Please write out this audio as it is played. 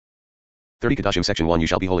30 Kedoshim Section 1 You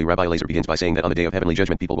shall be holy. Rabbi Elazar begins by saying that on the day of heavenly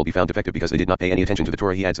judgment people will be found defective because they did not pay any attention to the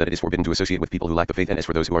Torah. He adds that it is forbidden to associate with people who lack the faith, and as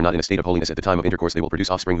for those who are not in a state of holiness at the time of intercourse, they will produce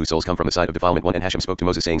offspring whose souls come from the side of defilement. 1 And Hashem spoke to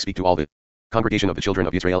Moses saying, Speak to all the congregation of the children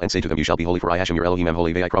of Israel and say to them, You shall be holy, for I Hashem your Elohim am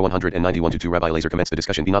holy. Vayikra 191-2 Rabbi Elazar commenced the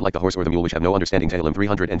discussion. Be not like the horse or the mule which have no understanding. Tehillim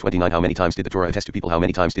 329 How many times did the Torah attest to people? How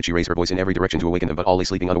many times did she raise her voice in every direction to awaken them? But all lay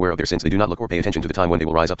sleeping unaware of their sins. They do not look or pay attention to the time when they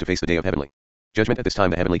will rise up to face the day of heavenly judgment. At this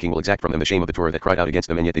time the heavenly king will exact from them the shame of the Torah that cried out against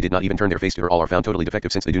them, and yet they did not even turn their face to her. All are found totally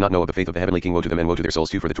defective since they do not know of the faith of the heavenly king. Woe to them and woe to their souls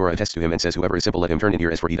too, for the Torah attests to him and says, Whoever is simple let him turn in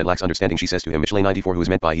ear. As for he that lacks understanding, she says to him, Mishlei 94 Who is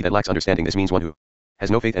meant by he that lacks understanding? This means one who has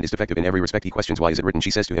no faith and is defective in every respect. He questions, Why is it written? She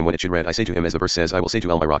says to him, When it should read, I say to him, as the verse says, I will say to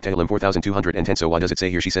El Myroch. Tehillim 4210 So why does it say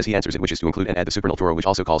here? She says he answers, It wishes to include and add the supernal Torah, which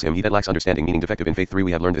also calls him he that lacks understanding, meaning defective in faith. 3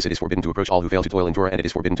 We have learned this. It is forbidden to approach all who fail to toil in Torah, and it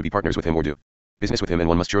is forbidden to be partners with him or do business with him, and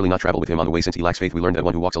one must surely not travel with him on the way since he lacks faith. We learned that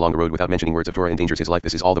one who walks along the road without mentioning words of Torah endangers his life.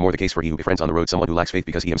 This is all the more the case for he who befriends on the road someone who lacks faith,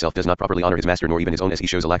 because he himself does not properly honor his master nor even his own, as he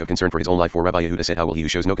shows a lack of concern for his own life. For Rabbi Yehuda said, How will he who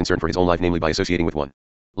shows no concern for his own life, namely by associating with one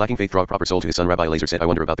lacking faith, draw a proper soul to his son? Rabbi Elazar said, I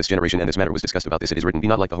wonder about this generation, and this matter was discussed about this. It is written, Be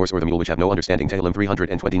not like the horse or the mule which have no understanding. Tehillim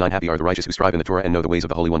 329 Happy are the righteous who strive in the Torah and know the ways of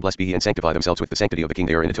the Holy One. Blessed be he, and sanctify themselves with the sanctity of the King.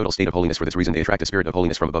 They are in a total state of holiness. For this reason they attract a spirit of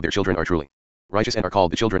holiness from above. Their children are truly righteous and are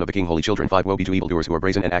called the children of the King, holy children. 5 Woe be to evildoers who are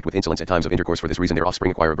brazen and act with insolence at times of intercourse. For this reason their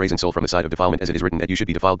offspring acquire a brazen soul from the side of defilement, as it is written that you should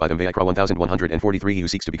be defiled by them. Vayikra 1143 He who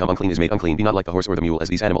seeks to become unclean is made unclean. Be not like the horse or the mule, as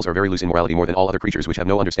these animals are very loose in morality, more than all other creatures which have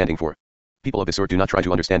no understanding. For people of this sort do not try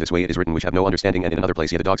to understand this way. It is written, which have no understanding. And in another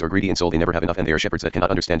place, Yet the dogs are greedy in soul, they never have enough, and they are shepherds that cannot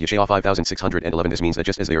understand. Yeshayah 5611 This means that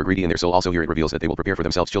just as they are greedy in their soul, also here it reveals that they will prepare for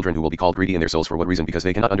themselves children who will be called greedy in their souls. For what reason? Because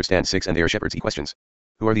they cannot understand. 6 And they are shepherds. He questions,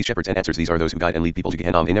 Who are these shepherds? And answers, These are those who guide and lead people to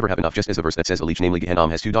Gehenna. They never have enough, just as the verse that says a leech, namely Gehenna,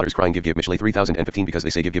 has 2 daughters crying, Give, Give. Mishlei 3015 Because they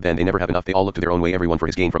say give, then they never have enough. They all look to their own way, everyone for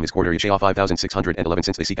his gain from his quarter. Yeshayah 5611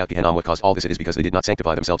 Since they seek out Gehenna, what caused all this? It is because they did not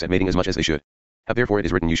sanctify themselves at mating as much as they should have. Therefore it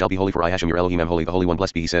is written, You shall be holy, for I Hashem your Elohim am holy. The Holy One,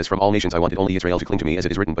 blessed be he, says, From all nations I wanted only Israel to cling to me, as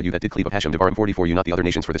it is written, But you that did cleave of Hashem Devarim 44 You not the other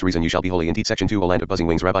nations. For this reason you shall be holy. Indeed. Section 2 O land of buzzing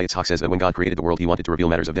wings. Rabbi Yitzhak says that when God created the world he wanted to reveal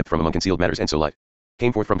matters of depth from among concealed matters, and so light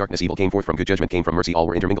came forth from darkness, evil came forth from good, judgment came from mercy. All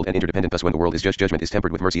were intermingled and interdependent. Thus when the world is judged, judgment is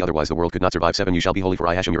tempered with mercy, otherwise the world could not survive. 7 You shall be holy, for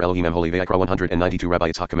I Hashem your Elohim am holy. Vayikra 192 Rabbi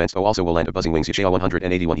Yitzhak commenced, O also O land of buzzing wings. Yeshayah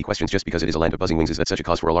 181 He questions, just because it is a land of buzzing wings, is that such a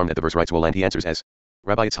cause for alarm that the verse writes, O land? He answers, as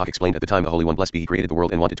Rabbi Yitzhak explained, At the time the Holy One, blessed be he, created the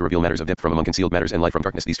world and wanted to reveal matters of depth from among concealed matters, and light from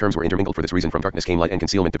darkness. These terms were intermingled. For this reason from darkness came light, and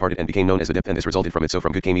concealment departed and became known as the depth, and this resulted from it. So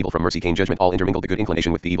from good came evil, from mercy came judgment. All intermingled, the good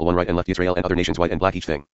inclination with the evil one, right and left. Israel and other nations, white and black, each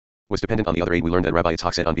thing was dependent on the other. 8 We learned that Rabbi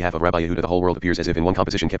Yitzhak said on behalf of Rabbi Yehuda, the whole world appears as if in one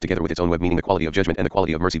composition, kept together with its own web, meaning the quality of judgment and the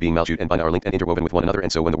quality of mercy being malchut and bina are linked and interwoven with one another.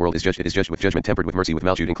 And so when the world is judged, it is judged with judgment tempered with mercy, with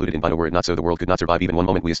malchut included in bina. Were it not so, the world could not survive even one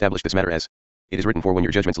moment. We established this matter as it is written, For when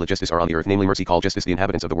your judgments let justice are on the earth, namely mercy, call justice the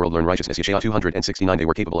inhabitants of the world learn righteousness. Yeshayah 269 They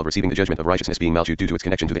were capable of receiving the judgment of righteousness, being malchut due to its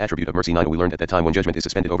connection to the attribute of mercy. 9 We learned at that time when judgment is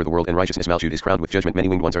suspended over the world and righteousness malchut is crowned with judgment, many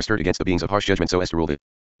winged ones are stirred against the beings of harsh judgment so as to rule the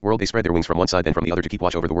world. They spread their wings from one side then from the other to keep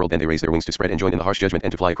watch over the world. Then they raise their wings to spread and join in the harsh judgment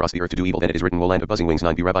and to fly across the earth to do evil. Then it is written, O land of buzzing wings.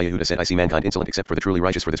 9 Rabbi Yehuda said, I see mankind insolent except for the truly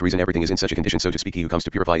righteous. For this reason everything is in such a condition, so to speak. He who comes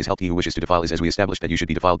to purify is healthy, he who wishes to defile is, as we established that you should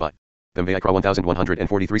be defiled by them. Vayikra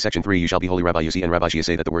 1143 Section 3 You shall be holy. Rabbi Yossi and Rabbi Shia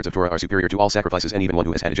say that the words of Torah are superior to all sacrifices, and even one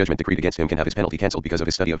who has had a judgment decreed against him can have his penalty cancelled because of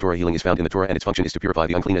his study of Torah. Healing is found in the Torah, and its function is to purify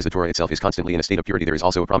the unclean. As the Torah itself is constantly in a state of purity, there is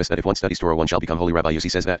also a promise that if one studies Torah one shall become holy. Rabbi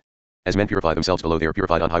Yossi says that as men purify themselves below, they are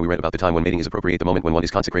purified on high. We read about the time when mating is appropriate, the moment when one is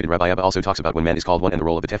consecrated. Rabbi Abba also talks about when man is called one and the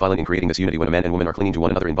role of the tefillin in creating this unity. When a man and woman are clinging to one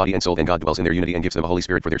another in body and soul, then God dwells in their unity and gives them a Holy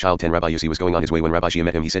Spirit for their child. 10 Rabbi Yossi was going on his way when Rabbi Shia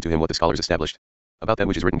met him. He said to him what the scholars established about that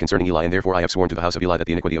which is written concerning Eli, and therefore I have sworn to the house of Eli that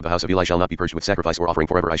the iniquity of the house of Eli shall not be purged with sacrifice or offering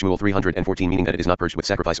forever. Shmuel 314 Meaning that it is not purged with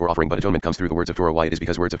sacrifice or offering, but atonement comes through the words of Torah. Why? It is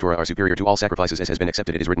because words of Torah are superior to all sacrifices, as has been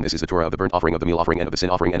accepted. It is written, This is the Torah of the burnt offering, of the meal offering, and of the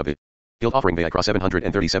sin offering, and of the guilt offering. Vayikra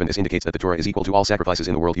 737 This indicates that the Torah is equal to all sacrifices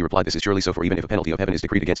in the world. He replied, This is surely so, for even if a penalty of heaven is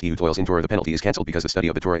decreed against he who toils in Torah, the penalty is cancelled, because the study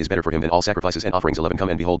of the Torah is better for him than all sacrifices and offerings. 11 Come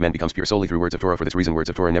and behold, man becomes pure solely through words of Torah. For this reason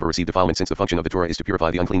words of Torah never receive defilement, since the function of the Torah is to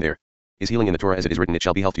purify the unclean. There is healing in the Torah, as it is written, It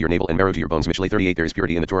shall be health to your navel and marrow to your bones. Mishlei 38 There is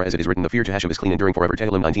purity in the Torah, as it is written, The fear to Hashem is clean, enduring forever.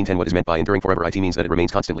 Tehillim 19:10 What is meant by enduring forever? It means that it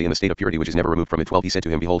remains constantly in the state of purity, which is never removed from it. 12 He said to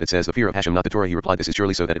him, Behold, it says the fear of Hashem, not the Torah. He replied, This is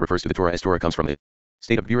surely so, that it refers to the Torah, as Torah comes from the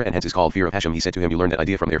state of pure and hence is called fear of Hashem. He said to him, You learn that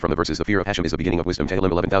idea from the verses. The fear of Hashem is the beginning of wisdom.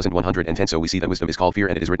 Tehillim 11110 So we see that wisdom is called fear,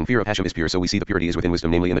 and it is written, Fear of Hashem is pure. So we see the purity is within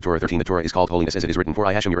wisdom, namely in the Torah. 13 The Torah is called holiness, as it is written, For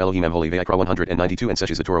I Hashem your Elohim am holy. Vayikra 192 And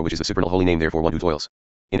such is the Torah, which is the supernal holy name. Therefore one who toils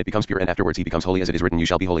in it becomes pure, and afterwards he becomes holy, as it is written, You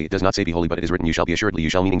shall be holy. It does not say be holy, but it is written, You shall be. Assuredly you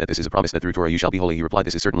shall, meaning that this is a promise that through Torah you shall be holy. He replied,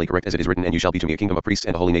 This is certainly correct, as it is written, And you shall be to me a kingdom of priests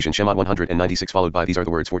and a holy nation. Shemot 196 Followed by these are the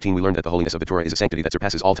words. 14 We learned that the holiness of the Torah is a sanctity that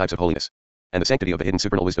surpasses all types of holiness. And the sanctity of the hidden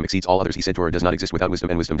supernal wisdom exceeds all others. He said, Torah does not exist without wisdom,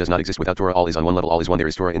 and wisdom does not exist without Torah. All is on one level, all is one. There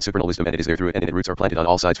is Torah in supernal wisdom, and it is there through it, and in it roots are planted on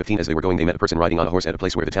all sides. 15 As they were going, they met a person riding on a horse at a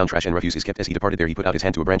place where the town trash and refuse is kept. As he departed there, he put out his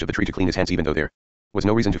hand to a branch of the tree to clean his hands, even though there was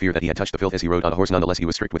no reason to fear that he had touched the filth as he rode on a horse. Nonetheless, he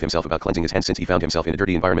was strict with himself about cleansing his hands, since he found himself in a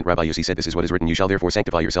dirty environment. Rabbi Yossi said, This is what is written, You shall therefore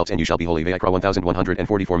sanctify yourselves, and you shall be holy. Vayikra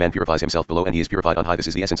 1144. Man purifies himself below, and he is purified on high. This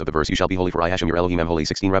is the essence of the verse, You shall be holy, for I Hashem your Elohim am holy.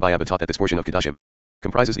 16 Rabbi Abba taught that this portion of Kedoshim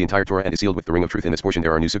comprises the entire Torah and is sealed with the ring of truth. In this portion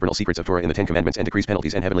there are new supernal secrets of Torah in the 10 commandments and decrees,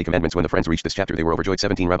 penalties, and heavenly commandments. When the friends reached this chapter, they were overjoyed.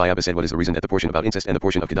 17 Rabbi Abba said, What is the reason that the portion about incest and the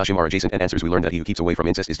portion of Kedoshim are adjacent? And answers, we learned that he who keeps away from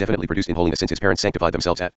incest is definitely produced in holiness, since his parents sanctified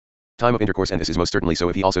themselves at time of intercourse, and this is most certainly so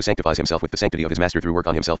if he also sanctifies himself with the sanctity of his master through work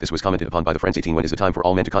on himself. This was commented upon by the friends. 18 When is the time for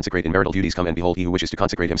all men to consecrate in marital duties? Come and behold, he who wishes to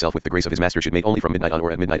consecrate himself with the grace of his master should mate only from midnight on,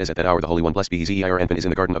 or at midnight, as at that hour the Holy One blessed be he Zeir Anpin is in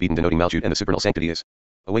the Garden of Eden, denoting Malchut, and the supernal sanctity is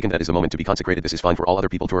awakened. That is the moment to be consecrated. This is fine for all other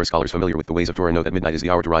people. Torah scholars familiar with the ways of Torah know that midnight is the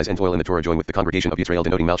hour to rise and toil in the Torah. Join with the congregation of Yisrael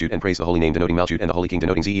denoting Malchut, and praise the holy name denoting Malchut, and the holy king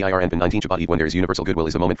denoting Zeir Anpin. 19 Shabbat Eve, when there is universal goodwill,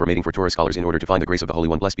 is the moment for mating for Torah scholars in order to find the grace of the Holy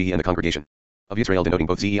One blessed be he, and the congregation of Yisrael denoting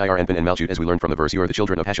both Zeir Anpin and Malchut, as we learned from the verse, You are the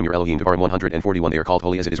children of Hashem your Elohim. Devarim 141. They are called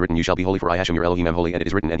holy as it is written, You shall be holy, for I Hashem your Elohim am holy. And it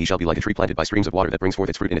is written, And he shall be like a tree planted by streams of water that brings forth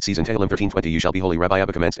its fruit in its season. Tehillim 13:20. You shall be holy. Rabbi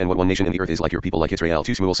Abba commenced, And what one nation in the earth is like your people, like Israel?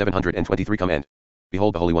 2 Shmuel 723. Come and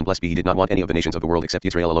behold the Holy One blessed be he did not want any of the nations of the world except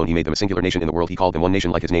Israel alone. He made them a singular nation in the world. He called them one nation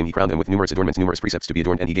like his name. He crowned them with numerous adornments, numerous precepts to be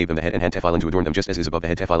adorned, and he gave them the head and hand tefillin to adorn them, just as is above the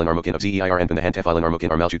head tefillin are Mokin of Zeir Anpin, the hand tefillin are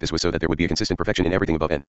Mokin are Malchut. This was so that there would be a consistent perfection in everything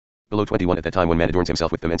above and below. 21 At that time when man adorns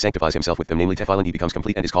himself with them and sanctifies himself with them, namely tefillin, he becomes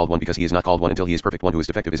complete and is called one, because he is not called one until he is perfect. One who is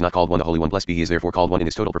defective is not called one. The Holy One blessed be he is therefore called one in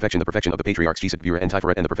his total perfection, the perfection of the patriarchs Jesut, Vera, and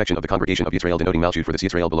Tiferet, and the perfection of the congregation of Yisrael denoting Malchut. For this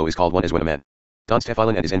Yisrael below is called one, as when a man dons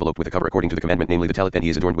tefillin and is enveloped with a cover according to the commandment, namely the talit, then he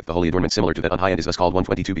is adorned with the holy adornment similar to that on high, and is thus called one.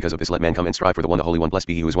 22 Because of this let man come and strive for the one, the Holy One blessed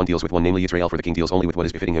be he, who is one, deals with one, namely Yisrael, for the king deals only with what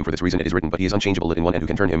is befitting him. For this reason it is written, But he is unchangeable, lit in one, and who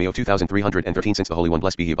can turn him? Eo 2313. Since the Holy One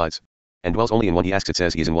blessed be he abides and dwells only in one, he asks, it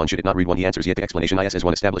says, He is in one. Should it not read one? He answers, Yet the explanation is as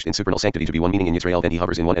one established in supernal sanctity to be one, meaning in Yisrael, then he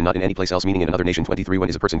hovers in one and not in any place else, meaning in another nation. 23 When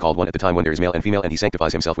is a person called one? At the time when there is male and female, and he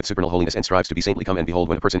sanctifies himself with supernal holiness and strives to be saintly. Come and behold,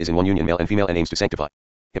 when a person is in one union, male and female, and aims to sanctify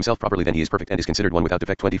himself properly, then he is perfect and is considered one without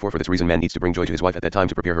defect. 24 For this reason man needs to bring joy to his wife at that time,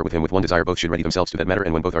 to prepare her with him with one desire. Both should ready themselves to that matter,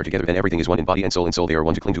 and when both are together, then everything is one in body and soul. In soul they are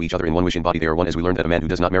one, to cling to each other. In one wish in body they are one, as we learned that a man who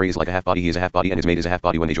does not marry is like a half body. He is a half body, and his mate is a half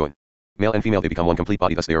body. When they join male and female they become one complete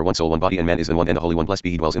body. Thus they are one soul, one body, and man is in one, and the Holy One blessed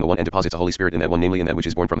be he dwells in the one and deposits a Holy Spirit in that one, namely in that which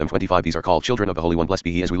is born from them. 25 These are called children of the Holy One blessed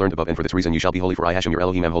be he, as we learned above, and for this reason you shall be holy, for I Hashem your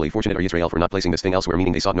Elohim am holy. Fortunate are Yisrael for not placing this thing elsewhere,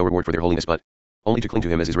 meaning they sought no reward for their holiness, but only to cling to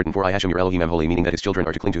him, as is written, For I Hashem your Elohim am holy, meaning that his children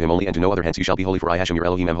are to cling to him only and to no other. Hence you shall be holy, for I Hashem your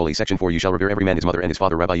Elohim am holy. Section 4 You shall revere every man his mother and his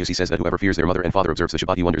father. Rabbi Yossi says that whoever fears their mother and father observes the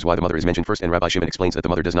Shabbat. He wonders why the mother is mentioned first, and Rabbi Shimon explains that the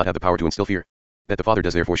mother does not have the power to instill fear that the father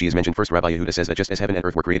does, therefore she is mentioned first. Rabbi Yehuda says that just as heaven and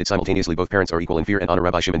earth were created simultaneously, both parents are equal in fear and honor.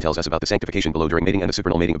 Rabbi Shimon tells us about the sanctification below during mating and the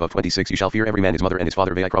supernal mating above. 26 You shall fear every man his mother and his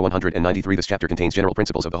father. Vayikra 193 This chapter contains general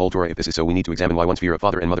principles of the whole Torah. If this is so, we need to examine why one's fear of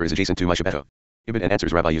father and mother is adjacent to my Shabbat. Ibn and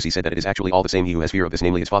answers, Rabbi Yossi said that it is actually all the same. He who has fear of this,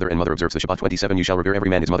 namely his father and mother, observes the Shabbat. 27 You shall revere every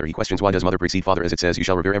man his mother. He questions, why does mother precede father, as it says, You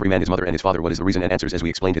shall revere every man his mother and his father? What is the reason? And answers, as we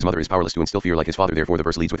explained, his mother is powerless to instill fear like his father, therefore the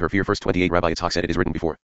verse leads with her fear first. 28 Rabbi Yitzhak said it is written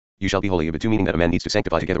before, You shall be holy, but 2 meaning that a man needs to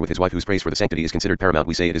sanctify together with his wife, whose praise for the sanctity is considered paramount.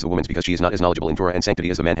 We say it is the woman's because she is not as knowledgeable in Torah and sanctity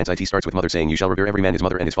as the man. Hence it starts with mother, saying, You shall revere every man his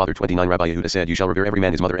mother and his father. 29 Rabbi Yehuda said, You shall revere every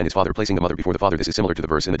man his mother and his father, placing the mother before the father. This is similar to the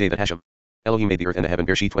verse, In the day that Hashem Elohim made the earth and the heaven.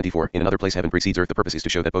 Bereshit 24. In another place heaven precedes earth. The purpose is to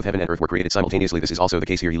show that both heaven and earth were created simultaneously. This is also the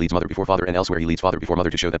case here. He leads mother before father, and elsewhere he leads father before mother,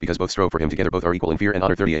 to show that because both strove for him together, both are equal in fear and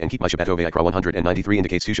honor. 30 And keep my Shabbat. Vayikra 193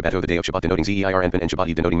 indicates 2 Shabbat, the day of Shabbat denoting Zeir Anpin, and Shabbat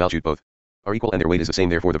Eve denoting Malchut. Both are equal and their weight is the same,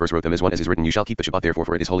 therefore the verse wrote them as one, as is written, You shall keep the Shabbat therefore,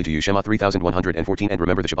 for it is holy to you. Shema 3114 And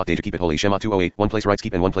remember the Shabbat day to keep it holy. Shema 208 One place writes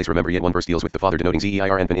keep and one place remember, yet one verse deals with the father denoting Zeir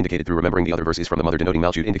Anpin indicated through remembering, the other verse is from the mother denoting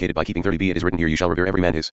Malchut indicated by keeping. 30b It is written here, You shall revere every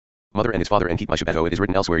man his mother and his father, and keep my Shabbat. It is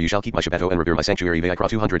written elsewhere, You shall keep my Shabbat and revere my sanctuary. Vayikra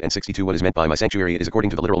 262 What is meant by my sanctuary? It is according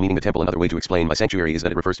to the literal meaning the temple. Another way to explain my sanctuary is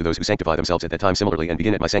that it refers to those who sanctify themselves at that time similarly and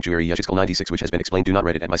begin at my sanctuary. Yeshitkel 96 which has been explained, do not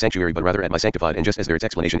read it at my sanctuary but rather at my sanctified, and just as there its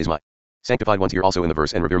explanation is my sanctified ones here also in the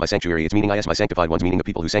verse, and revere my sanctuary, its meaning is my sanctified ones, meaning the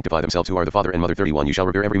people who sanctify themselves, who are the father and mother. 31 You shall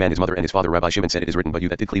revere every man his mother and his father. Rabbi Shimon said it is written, But you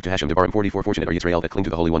that did cleave to Hashem. Devarim 44 Fortunate are Yisrael that cling to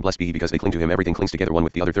the Holy One blessed be he, because they cling to him everything clings together one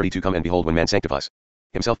with the other. 32 Come and behold when man sanctifies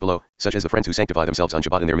himself below, such as the friends who sanctify themselves on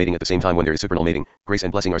Shabbat in their mating at the same time. When there is supernal mating, grace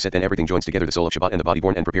and blessing are set, then everything joins together, the soul of Shabbat and the body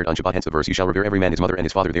born and prepared on Shabbat. Hence the verse, You shall revere every man his mother and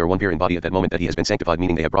his father. They are one pair in body at that moment that he has been sanctified,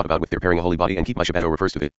 meaning they have brought about with their pairing a holy body. And keep my Shabbat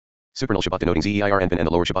refers to the supernal Shabbat denoting Zeir Anpin, and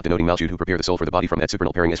the lower Shabbat denoting Malchut, who prepare the soul for the body. From that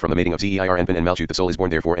supernal pairing as from the mating of Zeir Anpin and Malchut the soul is born,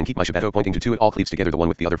 therefore, and keep my Shabbat pointing to it all cleaves together the one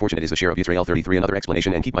with the other. Fortunate is the share of Yisrael. 33 Another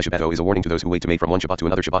explanation, and keep my Shabbat is a warning to those who wait to mate from one Shabbat to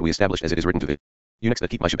another Shabbat. We established as it is written to the Eunuchs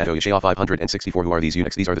that keep my Shabbat Yeshayah 564. Who are these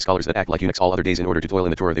eunuchs? These are the scholars that act like eunuchs all other days in order to toil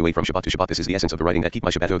in the Torah. They wait from Shabbat to Shabbat. This is the essence of the writing that keep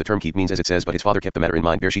my Shabbat. The term keep means as it says, but his father kept the matter in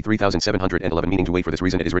mind. Bereshit 3711, meaning to wait. For this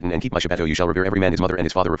reason it is written, and keep my Shabbat. You shall revere every man his mother and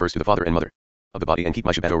his father, refers to the father and mother of the body, and keep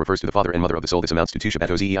my Shabbat refers to the father and mother of the soul. This amounts to two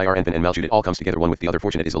Shabbatos, Zeir and Malchut. It all comes together one with the other.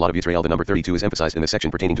 Fortunate is the lot of Israel. The number 32 is emphasized in this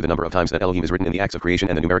section pertaining to the number of times that Elohim is written in the acts of creation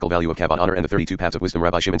and the numerical value of Kabbalah honor and the 32 paths of wisdom.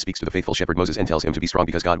 Rabbi Shimon speaks to the faithful shepherd Moses and tells him to be strong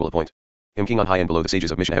because God will appoint him king on high and below. The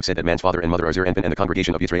sages of Mishnah have said that man's father and mother are Zer and Ben, and the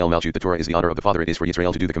congregation of Yisrael Malchut. The Torah is the honor of the father. It is for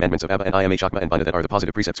Yisrael to do the commandments of Abba and Ima Chakma and Bina that are the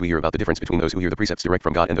positive precepts. We hear about the difference between those who hear the precepts direct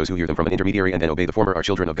from God and those who hear them from an intermediary and then obey. The former are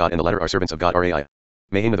children of God and the latter are servants of God. Rai.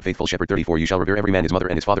 Mahim of the faithful shepherd 34. You shall revere every man his mother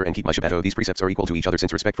and his father and keep my Shabbat. These precepts are equal to each other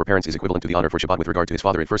since respect for parents is equivalent to the honor for Shabbat with regard to his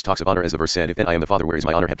father. It first talks of honor as the verse said, if then I am the father, where is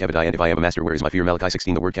my honor? Heb Kevadai, and if I am a master, where is my fear? Malachi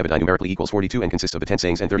 16. The word Kevadai numerically equals 42 and consists of the 10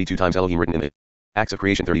 sayings and 32 times Elohim written in the Acts of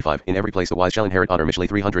Creation 35. In every place the wise shall inherit honor. Mishlei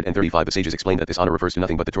 335. The sages explain that this honor refers to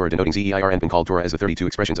nothing but the Torah, denoting Zeir and Ben called Torah as the 32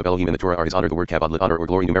 expressions of Elohim in the Torah are his honor. The word Kabbalah honor or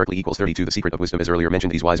glory numerically equals 32. The secret of wisdom as earlier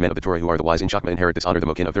mentioned. These wise men of the Torah who are the wise in Chakma inherit this honor. The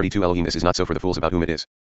Mokin of 32 Elohim. This is not so for the fools about whom it is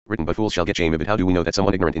written, but fools shall get shame. But how do we know that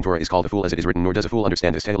someone ignorant in Torah is called a fool as it is written, nor does a fool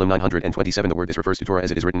understand this? Tehillim 927. The word this refers to Torah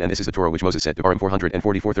as it is written, and this is the Torah which Moses said. Devarim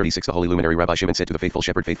 444:36. The holy luminary Rabbi Shimon said to the faithful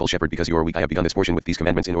shepherd, because you are weak, I have begun this portion with these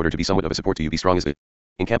commandments in order to be somewhat of a support to you. Be strong as the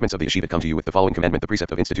encampments of the yeshiva. Come to you with the following commandment, the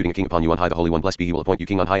precept of instituting a king upon you on high. The Holy One blessed be he will appoint you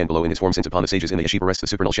king on high and below in his form, since upon the sages in the yeshiva rests the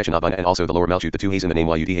supernal Shechinah Bina and also the lower Malchut. The two hays in the name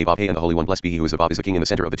Yud Hey Vav Hey, and the Holy One blessed be he who is the Vav is the king in the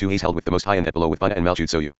center of the two hays held with the most high and that below with Bina and Malchut.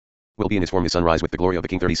 So you will be in his form, his sun rise with the glory of the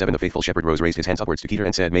king. 37. The faithful shepherd rose, raised his hands upwards to Keter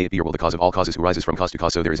and said, may it be your will, the cause of all causes, who rises from cause to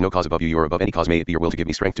cause, so there is no cause above you, you are above any cause. May it be your will to give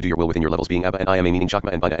me strength to do your will within your levels, being Abba and I am a meaning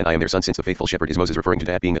Chakma and Bina and I am their son. Since the faithful shepherd is Moses, referring to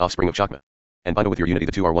that being the offspring of Chakma and Bina with your unity,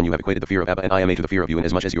 the two are one. You have equated the fear of Abba and Ima to the fear of you,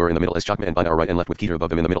 inasmuch as you are in the middle, as Chakma and Bina are right and left with Keter above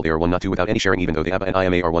them in the middle. They are one, not two, without any sharing. Even though the Abba and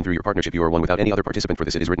Ima are one through your partnership, you are one without any other participant. For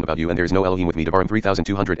this it is written about you, and there is no Elohim with me. Devarim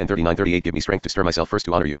 3239:38. Give me strength to stir myself first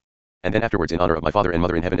to honor you, and then afterwards in honor of my father and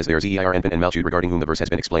mother in heaven, as there is Zeir and Ben and Malchut, regarding whom the verse has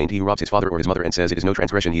been explained. He who robs his father or his mother and says it is no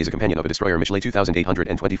transgression, he is a companion of a destroyer. Mishlei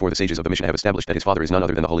 2824. The sages of the Mishnah have established that his father is none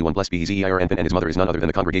other than the Holy One blessed be he, Zeir and Ben, and his mother is none other than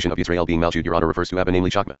the congregation of Yisrael, being Malchut. Your honor refers to Abba, namely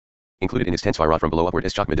Chakma, included in his tense Sphirot from below upward,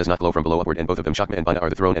 as Chakma does not flow from below upward, and both of them Chakma and Bina are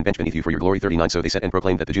the throne and bench beneath you for your glory. 39. So they said and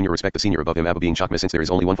proclaimed that the junior respect the senior above him, Abba being Chakma, since there is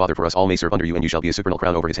only one father for us all may serve under you, and you shall be a supernal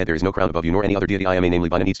crown over his head. There is no crown above you nor any other deity. Ima namely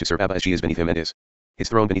Bina needs to serve Abba as she is beneath him and is his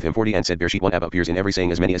throne beneath him. 40. And said Bereshit 1. Abba appears in every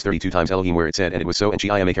saying as many as 32 times Elohim, where it said, and it was so, and she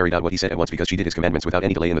Ima carried out what he said at once, because she did his commandments without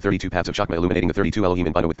any delay. In the 32 paths of Chakma illuminating the 32 Elohim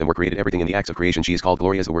and Bina with them were created everything in the acts of creation. She is called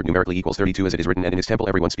glory as the word numerically equals 32 as it is written, and in his temple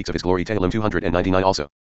everyone speaks of his glory. Tehillim 299 also.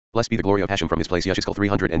 Blessed be the glory of Hashem from his place. Yechezkel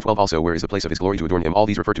 312 also, where is the place of his glory to adorn him. All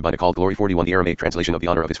these refer to Bina called glory. 41. The Aramaic translation of the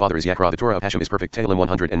honor of his father is Yakra. The Torah of Hashem is perfect. Tehillim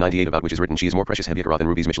 198, about which is written, she is more precious Heb Yakra than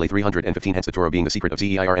rubies. Mishlei 315. Hence the Torah being the secret of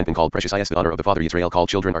Zeir and Ben called precious. Is the honor of the father. Yisrael called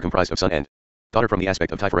children are comprised of son and daughter. From the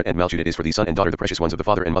aspect of Tiferet and Malchut it is for the son and daughter, the precious ones of the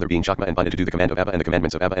father and mother, being Chakma and Bina, to do the command of Abba, and the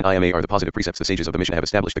commandments of Abba and Ima are the positive precepts. The sages of the Mishnah have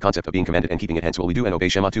established the concept of being commanded and keeping it, hence will we do and obey.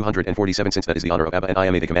 Shema 247. Since that is the honor of Abba and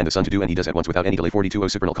Ima, they command the son to do, and he does at once without any delay. 42. O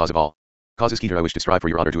supernal cause of all causes, Keter, I wish to strive for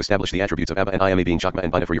your honor to establish the attributes of Abba and Ima being Chakma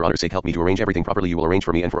and Bina. For your honor's sake help me to arrange everything properly. You will arrange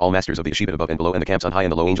for me and for all masters of the yeshiva above and below, and the camps on high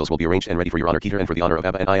and the low angels will be arranged and ready for your honor, Keter, and for the honor of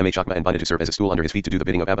Abba and Ima Chakma and Bina to serve as a stool under his feet, to do the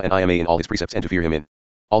bidding of Abba and Ima in all his precepts, and to fear him in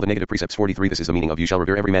all the negative precepts. 43. This is the meaning of you shall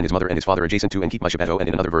revere every man his mother and his father, adjacent to and keep my Shabbat. And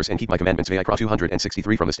in another verse, and keep my commandments. Vayikra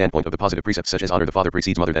 263. From the standpoint of the positive precepts such as honor, the father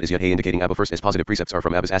precedes mother, that is Yud Hey, indicating Abba first, as positive precepts are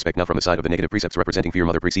from Abba's aspect. Now from the side of the negative precepts representing fear,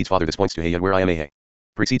 mother precedes father. This points to Hey Yud, where I am a Hey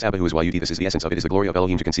precedes Abba, who is Yud. This is the essence of it, is the glory of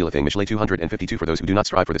Elohim to conceal a thing. Mishlei 252. For those who do not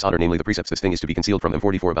strive for this honor, namely the precepts, this thing is to be concealed from them.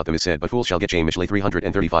 44. About them is said, but fools shall get shame. Mishlei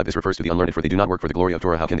 335. This refers to the unlearned, for they do not work for the glory of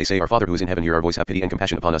Torah. How can they say, our Father who is in heaven, hear our voice, have pity and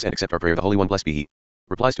compassion upon us, and accept our prayer? The Holy One blessed be he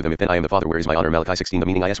replies to them, if then I am the father, where is my honor? Malachi 16. The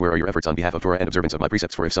meaning is, where are your efforts on behalf of Torah and observance of my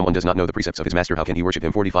precepts? For if someone does not know the precepts of his master, how can he worship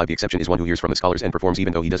him? 45. The exception is one who hears from the scholars and performs,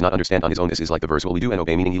 even though he does not understand on his own. This is like the verse, will we do and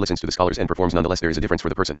obey, meaning he listens to the scholars and performs. Nonetheless there is a difference for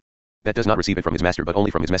the person that does not receive it from his master but only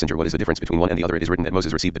from his messenger. What is the difference between one and the other? It is written that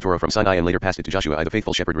Moses received the Torah from Sinai and later passed it to Joshua. The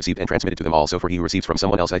faithful shepherd received and transmitted to them all. So for he who receives from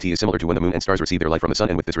someone else, it is similar to when the moon and stars receive their light from the sun,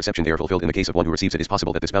 and with this reception they are fulfilled. In the case of one who receives, it is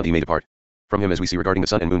possible that this bounty may depart from him, as we see regarding the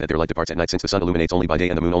sun and moon, that their light departs at night, since the sun illuminates only by day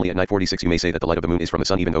and the moon only at night. 46. You may say that the light of the moon is from the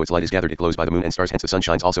sun, even though its light is gathered, it glows by the moon and stars, hence the sun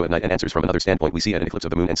shines also at night. And answers from another standpoint, we see at an eclipse of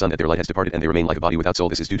the moon and sun that their light has departed and they remain like a body without soul.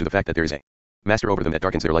 This is due to the fact that there is a master over them that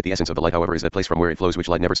darkens their light. The essence of the light, however, is that place from where it flows, which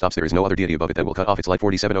light never stops. There is no other deity above it that will cut off its light.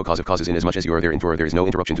 47. O cause of causes, inasmuch as you are there in Torah, there is no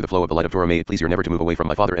interruption to the flow of the light of Torah. May it please you never to move away from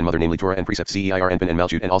my father and mother, namely Torah and precepts, Zeir and Ben and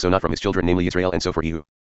Malchut, and also not from his children, namely Israel. And so for he who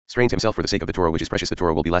strains himself for the sake of the Torah, which is precious, the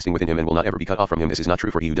Torah will be lasting within him and will not ever be cut off from him. This is not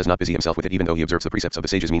true for he who does not busy himself with it, even though he observes the precepts of the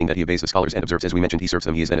sages, meaning that he obeys the scholars and observes, as we mentioned, he serves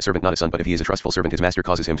them. He is then a servant, not a son. But if he is a trustful servant, his master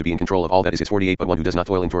causes him to be in control of all that is his. 48. But one who does not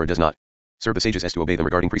toil in Torah does not Serve the sages as to obey them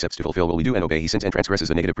regarding precepts to fulfill will we do and obey he sins and transgresses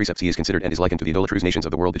the negative precepts he is considered and is likened to the idolatrous nations of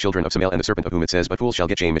the world the children of Samael and the serpent of whom it says but fools shall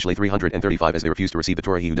get shame Mishlei 335 as they refuse to receive the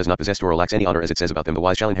Torah he who does not possess Torah lacks any honor as it says about them the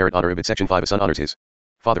wise shall inherit honor Ibid section 5 a son honors his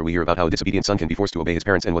father we hear about how a disobedient son can be forced to obey his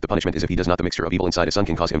parents and what the punishment is if he does not the mixture of evil inside a son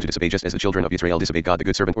can cause him to disobey just as the children of Israel disobeyed God the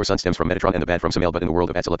good servant or son stems from Metatron and the bad from Samael but in the world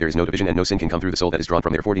of Atzilut there is no division and no sin can come through the soul that is drawn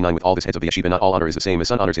from there 49 with all this heads of the yeshiva not all honor is the same as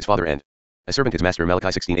son honors his father and a servant his master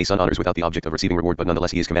Malachi 16 a son honors without the object of receiving reward but nonetheless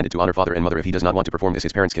he is commanded to honor father and mother if he does not want to perform this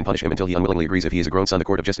his parents can punish him until he unwillingly agrees if he is a grown son the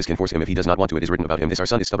court of justice can force him if he does not want to it is written about him this our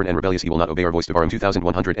son is stubborn and rebellious he will not obey our voice Devarim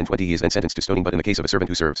 2120 he is then sentenced to stoning but in the case of a servant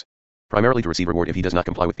who serves primarily to receive reward if he does not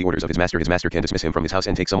comply with the orders of his master can dismiss him from his house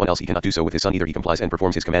and take someone else he cannot do so with his son either he complies and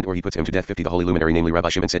performs his command or he puts him to death 50 the holy luminary namely Rabbi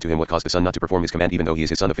Shimon said to him what caused the son not to perform his command even though he is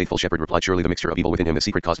his son the faithful shepherd replied surely the mixture of evil within him the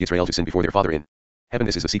secret caused Israel to sin before their father in heaven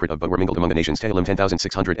this is the secret of but were mingled among the nations Tehillim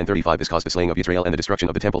 10,635 this caused the slaying of Israel and the destruction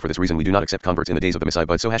of the temple for this reason we do not accept converts in the days of the Messiah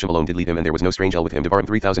but so Hashem alone did lead him and there was no strange el with him Devarim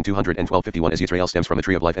 3212 51 as Israel stems from the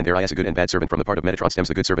tree of life and there is a good and bad servant from the part of Metatron stems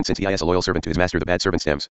the good servant since he is a loyal servant to his master the bad servant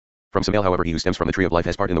stems from Samael however he who stems from the tree of life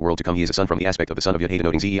has part in the world to come he is a son from the aspect of the son of Yud Hey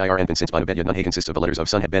denoting Zer and since Banu Bet Yud Nun Hey consists of the letters of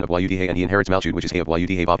son had ben of Yud Hey and he inherits Malchut which is Hey of Yud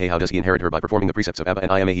Hey Vav Hey how does he inherit her by performing the precepts of Abba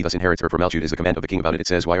and Ima he thus inherits her for Malchut is the command of the king about it it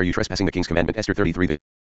says why are you trespassing the king's commandment Esther 33 the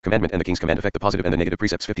commandment and the king's command affect the positive and the negative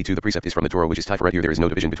precepts 52 the precept is from the Torah which is Tiferet here there is no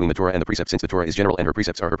division between the Torah and the precept since the Torah is general and her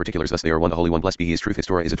precepts are her particulars thus they are one the Holy One blessed be he is truth his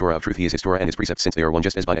Torah is a Torah of truth he is his Torah and his precepts since they are one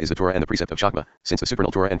just as Bina is the Torah and the precept of Chakma since the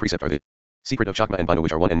supernal Torah and precept are the secret of Chakma and Bina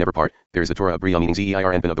which are one and never part there is the Torah of Bria meaning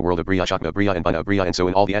Zer and Bina of the world of Bria Chakma Bria and Bina of Bria and so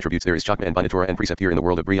in all the attributes there is Chakma and Bina Torah and precept here in the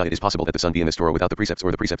world of Bria it is possible that the son be in this Torah without the precepts or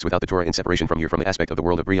the precepts without the Torah in separation from here from the aspect of the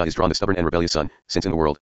world of Bria is drawn the stubborn and rebellious son since in the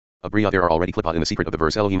world of Bria there are already clipot in the secret of the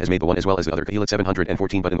verse Elohim has made the one as well as the other Kehilat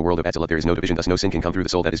 714 but in the world of Atzilut there is no division thus no sin can come through the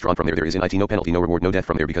soul that is drawn from there is in it no penalty no reward no death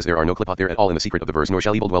from there because there are no clipot there at all in the secret of the verse nor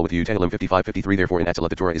shall evil dwell with you Tehillim 55:53 therefore in Atzilut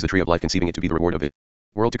the Torah is the tree of life conceiving it to be the reward of it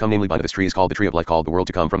world to come namely Bina this tree is called the tree of life called the world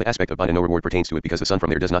to come from the aspect of Bina no reward pertains to it because the son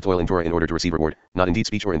from there does not toil in Torah in order to receive reward not in deed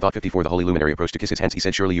speech or in thought 54 the holy luminary approached to kiss his hands he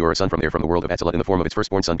said surely you are a son from there from the world of Atzilut in the form of its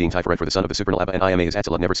firstborn son being Tiferet for the son of the supernal Abba and Ima his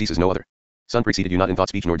Atzilut never ceases no other son preceded you not in thought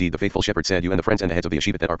speech nor deed the faithful shepherd said you and the friends and the heads of the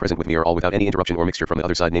yeshiva that are present with me are all without any interruption or mixture from the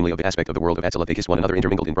other side namely of the aspect of the world of Atzilut they kiss one another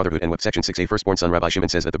intermingled in brotherhood and what section 6a firstborn son Rabbi Shimon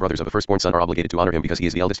says that the brothers of the firstborn son are obligated to honor him because he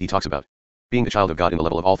is the eldest he talks about being the child of God in the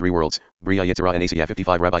level of all three worlds, Bria Yetzirah and Asiyah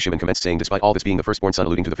 55 Rabbi Shimon commenced saying despite all this being the firstborn son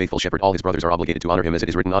alluding to the faithful shepherd all his brothers are obligated to honor him as it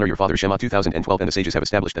is written honor your father Shema 2012 and the sages have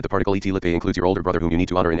established that the particle et lithe includes your older brother whom you need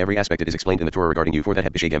to honor in every aspect it is explained in the Torah regarding you for that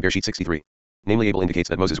had Bishagam Bereshit 63. Namely Abel indicates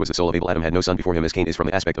that Moses was the soul of Abel Adam had no son before him as Cain is from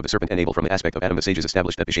the aspect of the serpent and Abel from the aspect of Adam the sages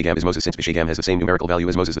established that Bishagam is Moses since Bishagam has the same numerical value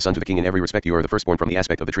as Moses the son to the king in every respect you are the firstborn from the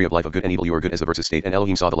aspect of the tree of life of good and evil you are good as the verses state and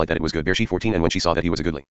Elohim saw the light that it was good Bereshit 14 and when she saw that he was a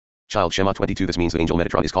goodly child Shema 22 this means the angel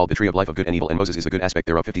Metatron is called the tree of life of good and evil and Moses is the good aspect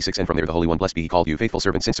thereof 56 and from there the Holy One blessed be he called you faithful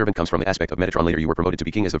servant since servant comes from the aspect of Metatron later you were promoted to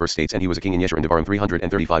be king as the verse states and he was a king in Yeshurun Devarim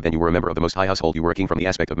 335 and you were a member of the most high household you were a king from the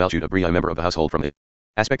aspect of Malchut of Bria a member of the household from the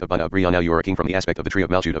aspect of Bina of Bria now you are a king from the aspect of the tree of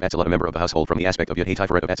Malchut of Atzilut a member of the household from the aspect of Yud Hey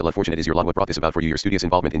Tiferet of Atzilut fortunate is your lot what brought this about for you your studious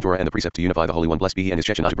involvement in Torah and the precept to unify the Holy One blessed be he and his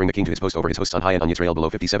Shechinah to bring the king to his post over his hosts on high and on Yisrael below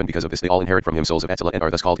 57 because of this they all inherit from him souls of Atzilut and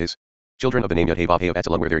are thus called his children of the name Yud Hey Vav Hey of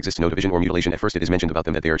Atzilut where there exists no division or mutilation at first it is mentioned about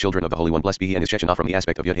them that they are children of the Holy One blessed be he and his Shechinah from the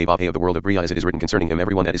aspect of Yud Hey Vav Hey of the world of Bria as it is written concerning him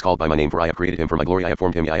everyone that is called by my name for I have created him for my glory I have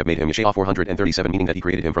formed him I have made him Yeshayah 437 meaning that he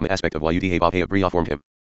created him from the aspect of Yud Hey Vav Hey of Bria formed him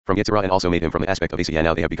from Yetzirah and also made him from the aspect of Asiyah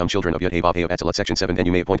now they have become children of Yud Hey Vav Hey of Atzilut section 7 then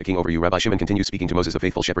you may appoint a king over you Rabbi Shimon continues speaking to Moses the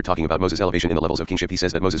faithful shepherd talking about Moses' elevation in the levels of kingship he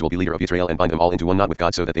says that Moses will be leader of Israel and bind them all into one knot with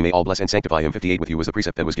God so that they may all bless and sanctify him 58 with you was the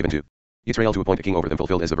precept that was given to Israel to appoint a king over them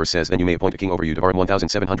fulfilled as the verse says then you may appoint a king over you Devarim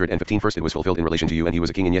 1715 first it was fulfilled in relation to you and he was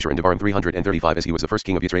a king in Yeshurun Devarim 335 as he was the first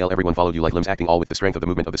king of Israel everyone followed you like limbs acting all with the strength of the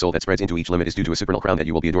movement of the soul that spreads into each limb it is due to a supernal crown that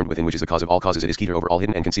you will be adorned within which is the cause of all causes it is Keter over all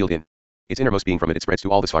hidden and concealed in its innermost being from it spreads to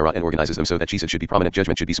all the Sphirot and organizes them so that Chesed should be prominent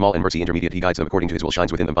judgment should be small and mercy intermediate he guides them according to his will shines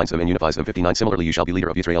within them binds them and unifies them 59 similarly you shall be leader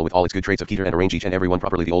of Israel with all its good traits of Keter and arrange each and every one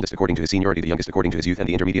properly the oldest according to his seniority the youngest according to his youth and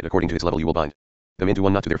the intermediate according to his level you will bind them into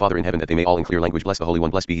one not to their Father in heaven that they may all in clear language bless the Holy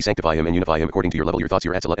One blessed be he sanctify him and unify him according to your level your thoughts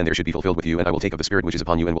your Atzilut and there should be fulfilled with you and I will take of the Spirit which is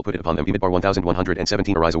upon you and will put it upon them Bamidbar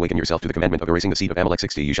 1117 arise awaken yourself to the commandment of erasing the seed of Amalek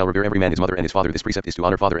 60 you shall revere every man his mother and his father this precept is to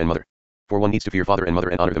honor father and mother for one needs to fear father and mother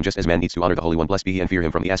and honor them just as man needs to honor the Holy One blessed be he and fear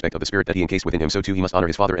him from the aspect of the Spirit that he encased within him so too he must honor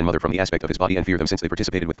his father and mother from the aspect of his body and fear them since they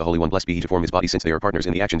participated with the Holy One blessed be he to form his body since they are partners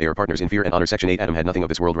in the action they are partners in fear and honor section 8 Adam had nothing of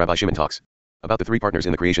this world Rabbi Shimon talks about the three partners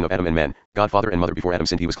in the creation of Adam and man God father and mother before Adam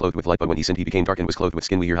sinned he was clothed with light but when he sinned he became dark and was clothed with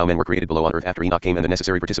skin we hear how men were created below on earth after Enoch came and the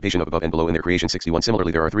necessary participation of above and below in their creation 61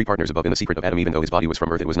 similarly there are three partners above in the secret of Adam even though his body was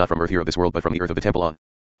from earth it was not from earth here of this world but from the earth of the temple on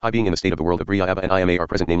I being in the state of the world of Bria Abba and Ima are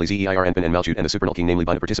present, namely Zeir Anpin and Malchut, and the supernal king namely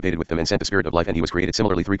Bina participated with them and sent the spirit of life, and he was created.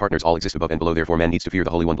 Similarly, three partners all exist above and below, therefore man needs to fear the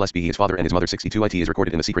Holy One, blessed be he, his father and his mother. 62 It is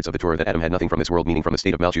recorded in the secrets of the Torah that Adam had nothing from this world, meaning from the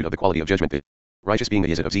state of Malchut, of the quality of judgment. The righteous being the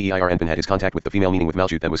Yesod of Zeir Anpin had his contact with the female, meaning with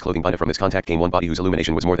Malchut, that was clothing Bina. From this contact came one body whose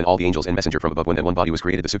illumination was more than all the angels and messenger from above. When that one body was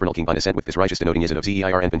created, the supernal king Bina sent with this righteous denoting Yesod of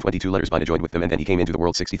Zeir Anpin 22 letters. Bina joined with them, and then he came into the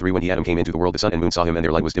world. 63 When Adam came into the world, the sun and moon saw him, and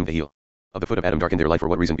their light was dimmed. The heel of the foot of Adam darkened their light. For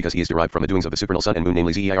what reason? Because he is derived from the doings of the supernal sun and moon,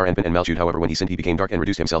 namely Zeir Anpin and Malchut. However, when he sinned, he became dark and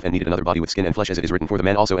reduced himself and needed another body with skin and flesh, as it is written, for the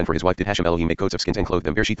man also and for his wife did Hashem Elohim make coats of skins and clothe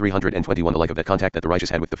them. Bereshit 321 The like of that contact that the righteous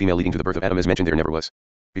had with the female leading to the birth of Adam is mentioned, there never was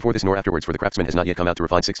before this nor afterwards, for the craftsman has not yet come out to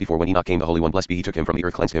refine. 64 When Enoch came, the Holy One, blessed be he, took him from the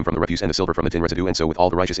earth, cleansed him from the refuse and the silver from the tin residue, and so with all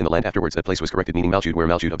the righteous in the land. Afterwards that place was corrected, meaning Malchut, where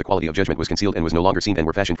Malchut of the quality of judgment was concealed and was no longer seen, and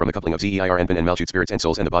were fashioned from the coupling of Zeir Anpin and Malchut, spirits and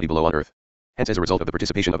souls, and the body below on earth. Hence, as a result of the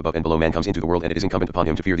participation of above and below, man comes into the world, and it is incumbent upon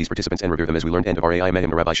him to fear these participants and revere them, as we learned. End of Rai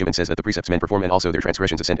Mehim. Rabbi Shimon says that the precepts men perform and also their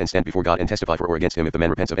transgressions assent and stand before God and testify for or against him. If the man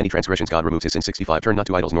repents of any transgressions, God removes his sin. 65 Turn not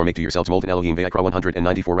to idols, nor make to yourselves molten Elohim. Vayikra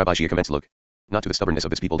 194 Rabbi Shia commenced, look not to the stubbornness of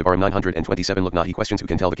this people. Devarim 927 Look not, he questions, who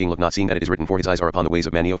can tell the king, look not, seeing that it is written, for his eyes are upon the ways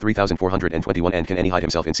of man. Eo 3421 And can any hide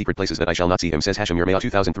himself in secret places that I shall not see him? Says Hashem Yermeiah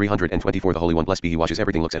 2324 The Holy One, blessed be he, watches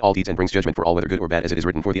everything, looks at all deeds, and brings judgment for all, whether good or bad, as it is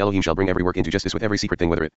written, for the Elohim shall bring every work into justice with every secret thing,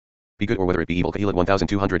 whether it be good or whether it be evil. Kahilat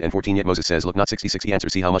 1214 Yet Moses says, look not. 66 He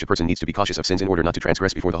answers, see how much a person needs to be cautious of sins in order not to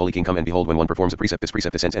transgress before the Holy King. Come and behold, when one performs a precept, this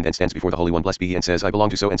precept ascends and then stands before the Holy One, blessed be he, and says, I belong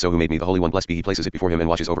to so and so who made me. The Holy One, blessed be he, places it before him and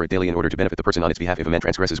watches over it daily in order to benefit the person on its behalf. If a man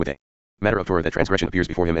transgresses with a matter of Torah, that transgression appears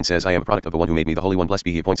before him and says, I am a product of the one who made me. The Holy One, blessed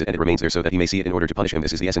be he, appoints it, and it remains there so that he may see it in order to punish him.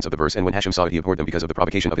 This is the essence of the verse. And when Hashem saw it, he abhorred them because of the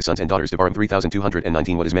provocation of his sons and daughters. Devarim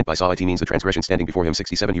 3219 What is meant by saw it means the transgression standing before him.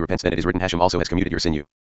 67 He repents, then it is written, Hashem also has commuted your sin, you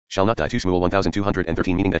shall not die. 2 Shmuel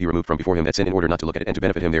 1213 meaning that he removed from before him that sin in order not to look at it and to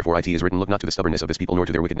benefit him. Therefore it is written, look not to the stubbornness of this people, nor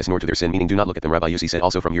to their wickedness, nor to their sin, meaning do not look at them. Rabbi Yossi said,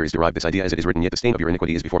 also from here is derived this idea, as it is written, yet the stain of your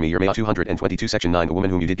iniquity is before me. Yermeiah 222 Section 9 The woman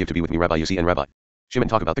whom you did give to be with me. Rabbi Yossi and Rabbi Shimon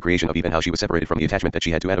talk about the creation of Eve and how she was separated from the attachment that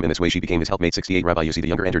she had to Adam. In this way she became his helpmate. 68 Rabbi Yossi the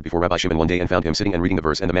younger entered before Rabbi Shimon one day and found him sitting and reading the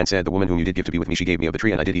verse, and the man said, the woman whom you did give to be with me, she gave me of the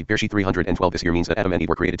tree, and I did eat. Bereshit 312 This here means that Adam and Eve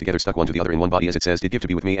were created together, stuck one to the other in one body, as it says, did give to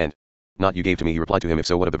be with me, and not you gave to me. He replied to him, if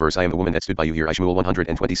so, what of the verse, I am the woman that stood by you here? Shmuel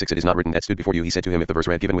 126 It is not written that stood before you. He said to him, if the verse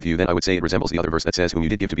read given with you, then I would say it resembles the other verse that says, whom you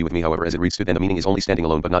did give to be with me. However, as it reads stood, then the meaning is only standing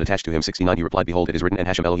alone but not attached to him. 69 He replied, behold, it is written, and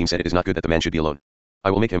Hashem Elohim said, it is not good that the man should be alone.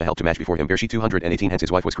 I will make him a help to match before him. Bereshit 218 Hence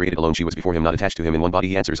his wife was created alone, she was before him, not attached to him in one body.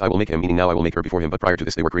 He answers, I will make him, meaning now I will make her before him, but prior to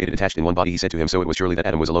this they were created attached in one body. He said to him, so it was surely that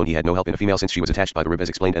Adam was alone, he had no help in a female, since she was attached by the rib, as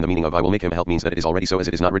explained. And the meaning of I will make him a help means that it is already so, as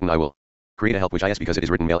it is not written, I will create a help, which is because it is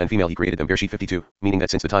written, male and female he created them. Bereshit 52 meaning that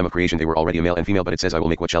since the time of creation they were already a male and female, but it says I will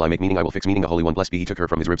make. What shall I make? Meaning I will fix, meaning the Holy One, blessed be he, took her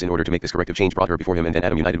from his ribs in order to make this corrective change, brought her before him, and then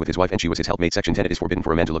Adam united with his wife, and she was his helpmate. Section 10 It is forbidden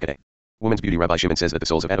for a man to look at a woman's beauty. Rabbi Shimon says that the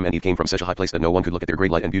souls of Adam and Eve came from such a high place that no one could look at their great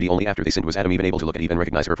light and beauty. Only after they sinned was Adam even able to look at Eve and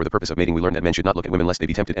recognize her. For the purpose of mating we learn that men should not look at women lest they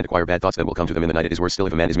be tempted and acquire bad thoughts that will come to them in the night. It is worse still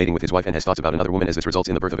if a man is mating with his wife and has thoughts about another woman, as this results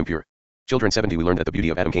in the birth of impure children. 70 We learned that the beauty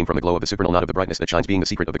of Adam came from the glow of the supernal, not of the brightness that shines, being the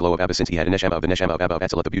secret of the glow of Abba, since he had a neshama of the neshama of Abba of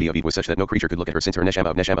Atzilut. The beauty of Eve was such that no creature could look at her, since her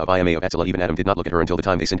neshama of Ima of Atzilut. Even Adam did not look at her until the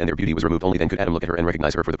time they sinned and their beauty was removed. Only then could Adam look at her and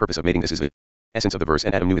recognize her for the purpose of mating. This is the essence of the verse.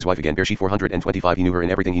 And Adam knew his wife again. Bereshit 425 He knew her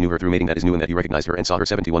in everything, he knew her through mating, that is new, and that he recognized her and saw her.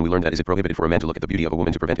 71 We learned that is it prohibited for a man to look at the beauty of a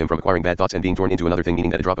woman to prevent him from acquiring bad thoughts and being torn into another thing,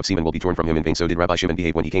 meaning that a drop of semen will be torn from him in vain. So did Rabbi Shimon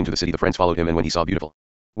behave when he came to the city. The friends followed him, and when he saw beautiful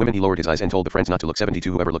women he lowered his eyes and told the friends not to look.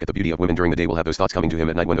 72 Whoever look at the beauty of women during the day will have those thoughts coming to him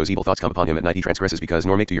at night. When those evil thoughts come upon him at night he transgresses, because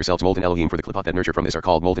nor make to yourselves molten Elohim, for the klipot that nurture from this are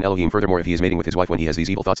called molten Elohim. Furthermore, if he is mating with his wife when he has these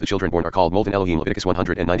evil thoughts, the children born are called molten Elohim. Leviticus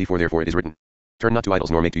 194 Therefore it is written, turn not to idols,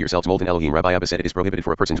 nor make to yourselves molten Elohim. Rabbi Abba said it is prohibited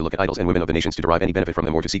for a person to look at idols and women of the nations to derive any benefit from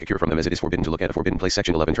them or to seek a cure from them, as it is forbidden to look at a forbidden place.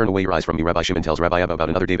 Section 11 Turn away your eyes from me. Rabbi Shimon tells Rabbi Abba about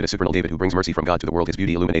another David, a supernal David who brings mercy from God to the world. His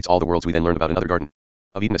beauty illuminates all the worlds. We then learn about another garden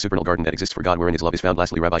of Eden, a supernal garden that exists for God, wherein his love is found.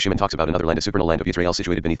 Lastly, Rabbi Shimon talks about another land, a supernal land of Israel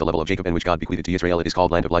situated beneath the level of Jacob, and which God bequeathed to Israel. It is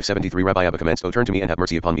called land of life. 73 Rabbi Abba commenced, O turn to me and have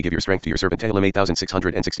mercy upon me, give your strength to your servant. Tehillim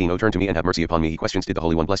 8616 O turn to me and have mercy upon me. He questions, did the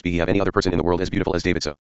Holy One, blessed be he, have any other person in the world as beautiful as David,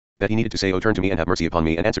 so that he needed to say, O turn to me and have mercy upon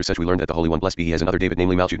me, and answer such? We learned that the Holy One, blessed be he, has another David,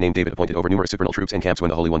 namely Malchut, named David, appointed over numerous supernal troops and camps. When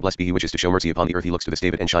the Holy One, blessed be he, wishes to show mercy upon the earth, he looks to this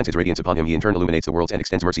David and shines his radiance upon him. He in turn illuminates the worlds and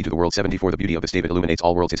extends mercy to the world. 74 The beauty of this David illuminates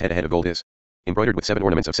all worlds. His head, a head of gold, is embroidered with 7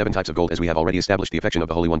 ornaments of 7 types of gold. As we have already established, the affection of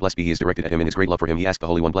the Holy One, blessed be he, is directed at him in his great love for him. He asked the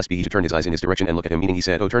Holy One, blessed be he, to turn his eyes in his direction and look at him, meaning he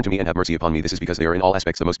said, O turn to me and have mercy upon me. This is because they are in all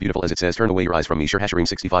aspects the most beautiful, as it says, turn away your eyes from me. Shir Hashirim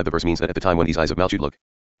 65 The verse means that at the time when these eyes of Malchut look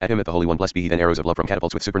at him, at the Holy One, blessed be he, then arrows of love from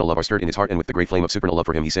catapults with supernal love are stirred in his heart, and with the great flame of supernal love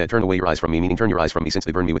for him he said, turn away your eyes from me, meaning turn your eyes from me, since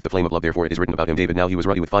they burn me with the flame of love. Therefore it is written about him, David, now he was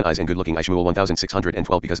ruddy with fine eyes and good looking. Shmuel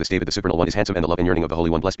 1612 Because this David the supernal one is handsome, and the love and yearning of the Holy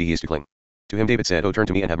One, blessed be he, is to cling To him David said, O turn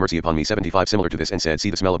to me and have mercy upon me. 75 Similar to this, and said, See,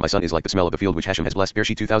 the smell of my son is like the smell of the field which Hashem has blessed.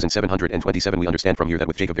 Bereshit 2727. We understand from here that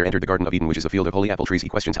with Jacob there entered the Garden of Eden, which is the field of holy apple trees. He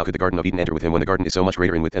questions, how could the Garden of Eden enter with him when the garden is so much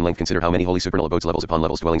greater in width and length? Consider how many holy supernal abodes, levels upon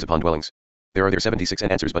levels, dwellings upon dwellings. There are 76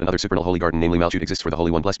 and answers, but another supernal holy garden, namely Malchut, exists for the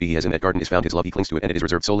Holy One. Blessed be he, as in that garden is found his love. He clings to it, and it is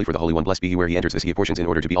reserved solely for the Holy One. Blessed be he, where he enters this he apportions in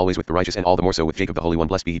order to be always with the righteous, and all the more so with Jacob the Holy One.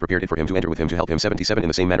 Blessed be he, prepared it for him to enter with him to help him. 77 In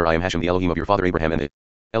the same manner I am Hashem, the Elohim of your father Abraham, and the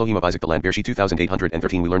Elohim of Isaac, the land. Bereshit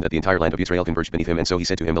 2813. We learned that the entire land of Israel converged beneath him, and so he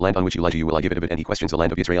said to him, the land on which you lie to you will I give it of it. And he questions, the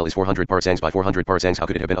land of Israel is 400 parsangs by 400 parsangs. How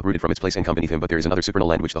could it have been uprooted from its place and come beneath him? But there is another supernal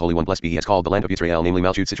land which the Holy One, blessed be he, has called the land of Israel, namely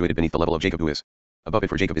Malchut, situated beneath the level of Jacob, who is above it.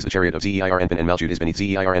 For Jacob is the chariot of Zeir Anpin, and Malchut is beneath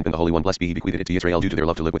Zeir Anpin. The Holy One, blessed be he, bequeathed it to Israel due to their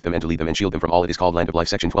love to live with them and to lead them and shield them from all. It is called land of life.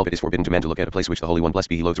 Section 12. It is forbidden to man to look at a place which the Holy One, blessed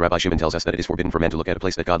be he, loathes. Rabbi Shimon tells us that it is forbidden for man to look at a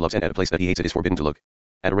place that God loves, and at a place that he hates it is forbidden to look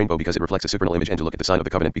at a rainbow because it reflects a supernal image, and to look at the sign of the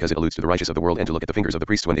covenant because it alludes to the righteous of the world, and to look at the fingers of the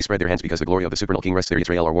priests when they spread their hands because the glory of the supernal king rests there.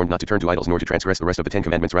 Israel are warned not to turn to idols nor to transgress the rest of the 10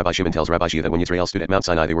 commandments. Rabbi Shimon tells Rabbi Shia that when Israel stood at Mount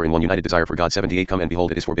Sinai they were in one united desire for God. 78 Come and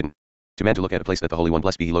behold, it is forbidden to man to look at a place that the Holy One,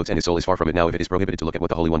 blessed be he, loathes, and his soul is far from it. Now if it is prohibited to look at what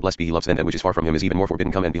the Holy One, blessed be he, loves, then that which is far from him is even more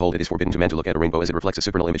forbidden. Come and behold, it is forbidden to man to look at a rainbow as it reflects a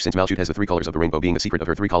supernal image, since Malchut has the 3 colors of the rainbow being the secret of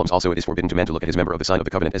her 3 columns. Also it is forbidden to man to look at his member of the sign of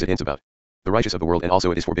the covenant as it hints about the righteous of the world, and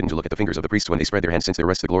also it is forbidden to look at the fingers of the priests when they spread their hands, since there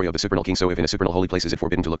rests the glory of the supernal king. So if in a supernal holy place is it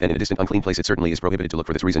forbidden to look, then in a distant unclean place it certainly is prohibited to look.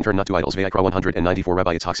 For this reason turn not to idols. Vayikra 194.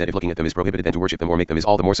 Rabbi Yitzhak said, if looking at them is prohibited, then to worship them or make them is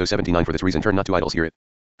all the more so. 79 For this reason turn not to idols. Here it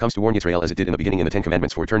comes to warn Yisrael as it did in the beginning in the 10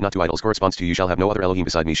 commandments. For turn not to idols corresponds to you shall have no other Elohim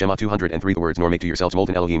beside me. Shema 203 The words nor make to yourselves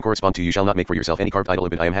molten Elohim correspond to you shall not make for yourself any carved idol.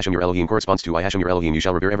 But I am Hashem your Elohim corresponds to I Hashem your Elohim. You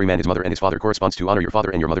shall revere every man his mother and his father corresponds to honor your father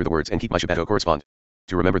and your mother. The words and keep my Shabbat correspond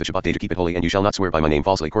to remember the Shabbat day to keep it holy. And you shall not swear by my name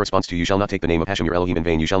falsely corresponds to you shall not take the name of Hashem your Elohim in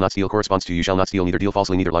vain. You shall not steal corresponds to you shall not steal, neither deal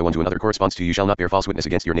falsely neither lie one to another corresponds to you shall not bear false witness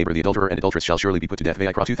against your neighbor. The adulterer and adulteress shall surely be put to death.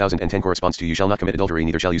 Vayikra 2010 corresponds to you shall not commit adultery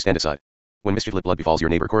neither shall you stand aside when mischief blood befalls your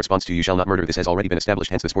neighbor corresponds to you shall not murder. This has already been established,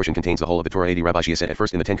 hence this portion contains the whole of the Torah. 80 Rabbi Shia said, at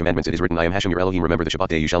first in the 10 commandments it is written I am Hashem your Elohim. Remember the Shabbat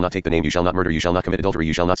day. You shall not take the name. You shall not murder. You shall not commit adultery.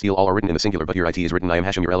 You shall not steal. All are written in the singular, but here it is written I am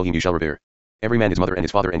Hashem your Elohim. You shall revere every man his mother and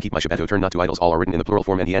his father and keep my Shabbat. Turn not to idols. All are written in the plural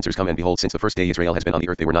form. And he answers, come and behold, since the first day Israel has been on the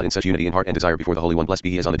earth they were not in such unity in heart and desire before the Holy One, blessed be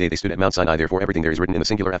he, as on the day they stood at Mount Sinai. Therefore everything there is written in the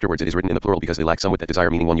singular. Afterwards it is written in the plural because they lack somewhat that desire,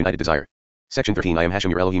 meaning one united desire. Section 13 I am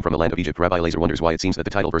Hashem your Elohim from the land of Egypt. Rabbi Elazar wonders why it seems that the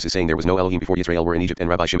title verse is saying there was no Elohim before Israel were in Egypt, and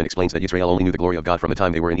Rabbi Shimon explains that Israel only knew the glory of God from the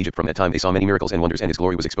time they were in Egypt. From that time they saw many miracles and wonders, and his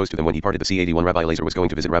glory was exposed to them when he parted the sea. 81 Rabbi Elazar was going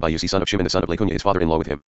to visit Rabbi Yossi son of Shimon the son of Lechunya, his father-in-law, with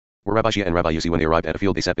him were Rabbi Shia and Rabbi Yossi. When they arrived at a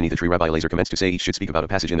field they sat beneath a tree. Rabbi Elazar commenced to say each should speak about a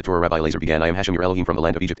passage in the Torah. Rabbi Elazar began, I am Hashem your Elohim from the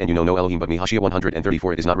land of Egypt, and you know no Elohim but me. Hashia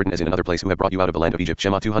 134 It is not written as in another place, who have brought you out of the land of Egypt.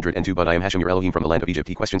 Shema 202 But I am Hashem your Elohim from the land of Egypt.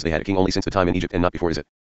 He questions, they had a king only since the time in Egypt and not before. Is it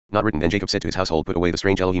not written? Then Jacob said to his household, put away the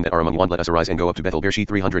strange Elohim that are among you, and let us arise and go up to Bethel. Bereshit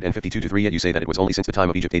 352-3 Yet you say that it was only since the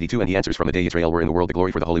time of Egypt. 82 And he answers, from the day Israel were in the world the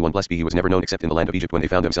glory for the Holy One, blessed be he, was never known except in the land of Egypt. When they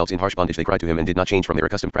found themselves in harsh bondage they cried to him and did not change from their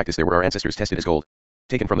accustomed practice. There were our ancestors tested as gold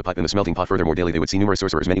taken from the pipe in the smelting pot. Furthermore daily they would see numerous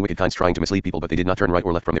sorcerers, many wicked kinds, trying to mislead people, but they did not turn right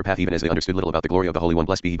or left from their path, even as they understood little about the glory of the Holy One,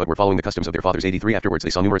 blessed be he, but were following the customs of their fathers. 83 Afterwards they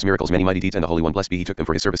saw numerous miracles, many mighty deeds, and the Holy One, blessed be he, took them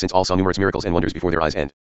for his service, since all saw numerous miracles and wonders before their eyes,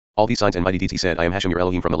 and all these signs and mighty deeds he said, I am Hashem your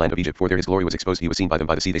Elohim from the land of Egypt. For there his glory was exposed, he was seen by them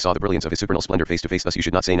by the sea. They saw the brilliance of his supernal splendor face to face. Thus you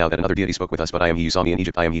should not say now that another deity spoke with us, but I am he who saw me in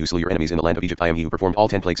Egypt. I am he who slew your enemies in the land of Egypt. I am he who performed all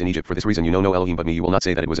 10 plagues in Egypt. For this reason you know no Elohim but me. You will not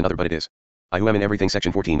say that it was another, but it is I who am in everything.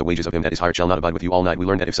 Section 14 The wages of him that is hired shall not abide with you all night. We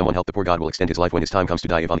learned that if someone help the poor, God will extend his life when his time comes to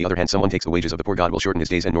die. If on the other hand someone takes the wages of the poor, God will shorten his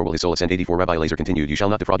days, and nor will his soul ascend. 84 Rabbi Elazar continued, you shall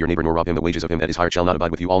not defraud your neighbor nor rob him. The wages of him that is hired shall not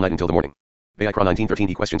abide with you all night until the morning. Vayikra 19:13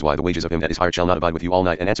 He questions why the wages of him that is hired shall not abide with you all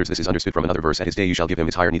night, and answers, this is understood from another verse, at his day you shall give him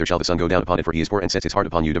his hire, neither shall the sun go down upon it, for he is poor and sets his heart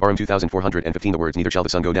upon you. Devarim 2415 The words neither shall the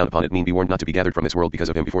sun go down upon it mean be warned not to be gathered from this world because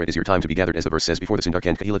of him before it is your time to be gathered, as the verse says before the Sindark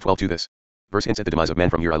and Kahila 12 This verse hints at the demise of man.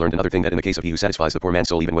 From here I learned another thing, that in the case of he who satisfies the poor man's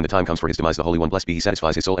soul even when the time comes for his demise, the Holy One, blessed be he,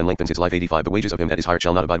 satisfies his soul and lengthens his life. 85 The wages of him that is hired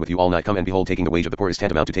shall not abide with you all night. Come and behold, taking the wage of the poor is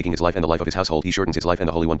tantamount to taking his life and the life of his household. He shortens his life, and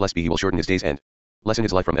the Holy One, blessed be he, will shorten his days and lessen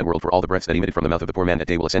his life from that world. For all the breaths that emitted from the mouth of the poor man that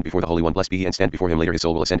day will ascend before the Holy One, blessed be he, and stand before him. Later his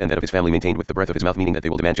soul will ascend, and that of his family maintained with the breath of his mouth, meaning that they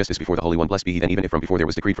will demand justice before the Holy One, blessed be he. Then even if from before there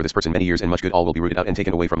was decreed for this person many years and much good, all will be rooted out and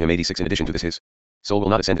taken away from him. 86 In addition to this his soul will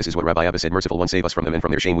not ascend. This is what Rabbi Abba said, merciful one, save us from them and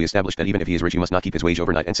from their shame. We established that even if he is rich, you must not keep his wage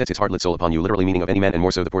overnight, and sets his hard lit soul upon you, literally meaning of any man, and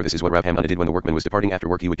more so the poor. This is what Rav Hamana did when the workman was departing after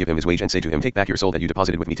work. He would give him his wage and say to him, take back your soul that you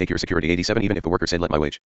deposited with me, take your security. 87 Even if the worker said, let my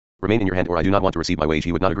wage remain in your hand, or I do not want to receive my wage,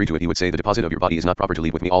 he would not agree to it. He would say, the deposit of your body is not proper to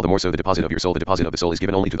leave with me, all the more so the deposit of your soul. The deposit of the soul is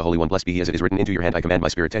given only to the Holy One, blessed be he, as it is written, into your hand I command my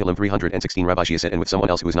spirit. Tehillim 316 Rabbi Shia said, and with someone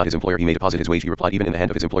else who is not his employer he may deposit his wage. He replied, even in the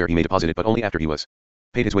hand of his employer he may deposit it, but only after he was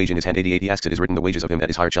paid his wage in his hand. 88 He asks, it is written, the wages of him that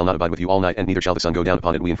is hired shall not abide with you all night, and neither shall the sun go down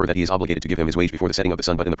upon it. We infer that he is obligated to give him his wage before the setting of the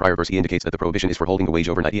sun, but in the prior verse he indicates that the prohibition is for holding the wage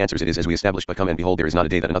overnight. He answers, it is as we established, but come and behold, there is not a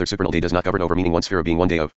day that another supernal day does not govern over, meaning one sphere being one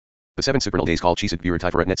day of The 7 supernal days called Chesed, Vir,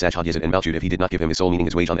 Tiferet, Netzach, Had, Yesod, and Malchut. If he did not give him his soul, meaning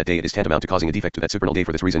his wage on that day, it is tantamount to causing a defect to that supernal day.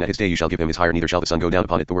 For this reason, at his day you shall give him his hire, neither shall the sun go down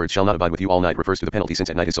upon it. The words shall not abide with you all night refers to the penalty, since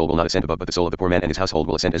at night his soul will not ascend above, but the soul of the poor man and his household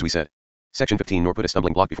will ascend, as we said. Section 15. Nor put a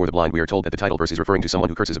stumbling block before the blind. We are told that the title verse is referring to someone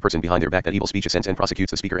who curses a person behind their back, that evil speech ascends and prosecutes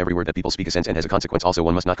the speaker. Every word that people speak ascends and has a consequence. Also,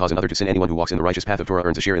 one must not cause another to sin. Anyone who walks in the righteous path of Torah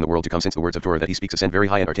earns a share in the world to come, since the words of Torah that he speaks ascend very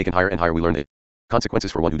high and are taken higher and higher. We learn the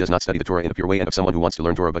consequences for one who does not study the Torah in a pure way, and of someone who wants to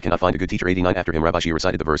learn Torah but cannot find a good teacher. 89. After him Rabbi Shimon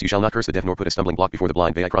recited the verse, you shall not curse the deaf nor put a stumbling block before the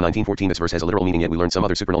blind. Vayikra 19:14. This verse has a literal meaning, yet we learn some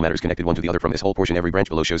other supernal matters connected one to the other from this whole portion. Every branch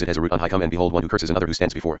below shows it has a root on high. Come and behold, one who curses another who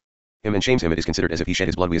stands before him and shames him, it is considered as if he shed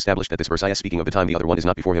his blood. We established that this verse is speaking of the time the other one is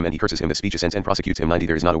not before him and he curses him. The speech ascends and prosecutes him. 90.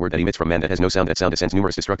 There is not a word that emits from man that has no sound. That sound ascends.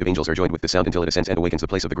 Numerous destructive angels are joined with the sound until it ascends and awakens the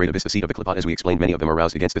place of the great abyss, the seat of the clipot. As we explained, many of them are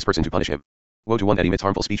roused against this person to punish him. Woe to one that emits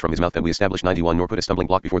harmful speech from his mouth. That we established. 91. Nor put a stumbling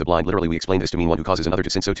block before the blind. Literally we explained this to mean one who causes another to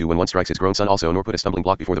sin. So too when one strikes his grown son. Also, nor put a stumbling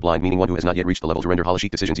block before the blind, meaning one who has not yet reached the level to render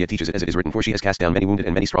halachik decisions, yet teaches it as it is written, for she has cast down many wounded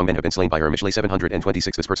and many strong men have been slain by her. Mishlei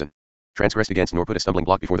 726. This person transgressed against nor put a stumbling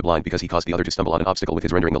block before the blind because he caused the other to stumble on an obstacle with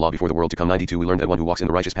his rendering the law before the world to come. 92. We learned that one who walks in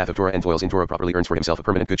the righteous path of Torah and toils in Torah properly earns for himself a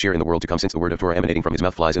permanent good share in the world to come, since the word of Torah emanating from his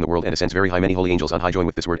mouth flies in the world and ascends very high. Many holy angels on high join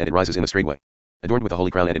with this word, and it rises in the straight way, adorned with a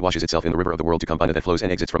holy crown, and it washes itself in the river of the world to come, that flows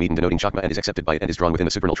and exits from Eden, denoting Chakma, and is accepted by it and is drawn within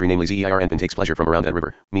the supernal tree, namely Zeir Anpin, takes pleasure from around that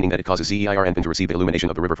river, meaning that it causes Zeir Anpin to receive the illumination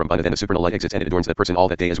of the river from Bina. Then the supernal light exits and it adorns that person all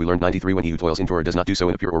that day, as we learned. 93. When he who toils in Torah does not do so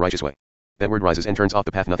in a pure or righteous way, that word rises and turns off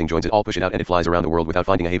the path. Nothing joins it all, push it out, and it flies around the world without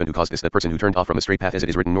finding a haven. Who caused this? That person who turned off from the straight path, as it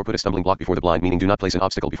is written, nor put a stumbling block before the blind, meaning do not place an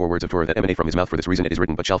obstacle before words of Torah that emanate from his mouth. For this reason it is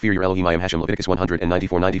written, but shall fear your Elohim I am Hashem. Leviticus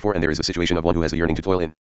 194:94. And there is the situation of one who has the yearning to toil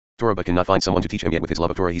in Torah but cannot find someone to teach him, yet with his love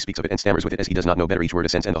of Torah he speaks of it and stammers with it as he does not know better. Each word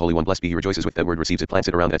ascends, and the Holy One, blessed be he, rejoices with that word, receives it, plants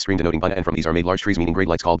it around that stream, denoting Bina, and from these are made large trees, meaning great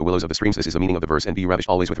lights, called the willows of the streams. This is the meaning of the verse, and be ravished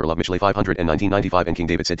always with her love. Mishlei 519:95. And King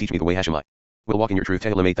David said, teach me the way, Hashem, I will walk in your truth.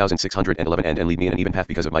 Tehillim 8611. And lead me in an even path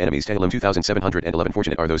because of my enemies. Tehillim 2711.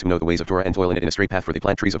 Fortunate are those who know the ways of Torah and toil in it in a straight path, for they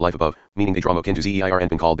plant trees of life above, meaning they draw mokin to Zeir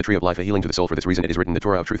Anpin, called the tree of life, a healing to the soul. For this reason it is written, the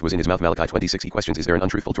Torah of truth was in his mouth. Malachi 26. He questions, is there an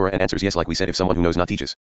untruthful Torah, and answers, yes. Like we said, if someone who knows not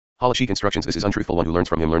teaches halachik instructions, this is untruthful. One who learns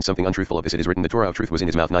from him learns something untruthful. Of this it is written, the Torah of truth was in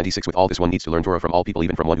his mouth. 96. With all this one needs to learn Torah from all people,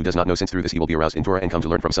 even from one who does not know, since through this he will be aroused in Torah and come to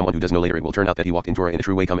learn from someone who does know. Later it will turn out that he walked in Torah in a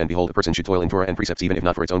true way. Come and behold, a person should toil in Torah and precepts, even if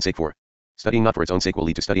not for its own sake, for studying not for its own sake will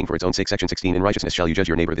lead to studying for its own sake. Section 16. In righteousness shall you judge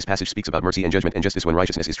your neighbor. This passage speaks about mercy and judgment and justice. When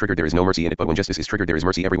righteousness is triggered there is no mercy in it, but when justice is triggered there is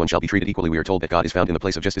mercy. Everyone shall be treated equally. We are told that God is found in the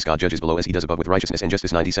place of justice. God judges below as he does above with righteousness and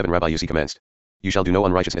justice. 97. Rabbi Yossi commenced, you shall do no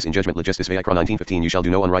unrighteousness in judgment. Let justice. Vayikra 19:15. You shall do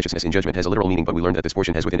no unrighteousness in judgment has a literal meaning, but we learned that this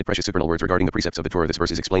portion has within it precious supernal words regarding the precepts of the Torah. This verse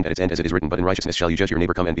is explained at its end as it is written, but in righteousness shall you judge your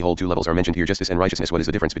neighbor. Come and behold, two levels are mentioned here, justice and righteousness. What is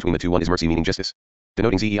the difference between the two? One is mercy, meaning justice,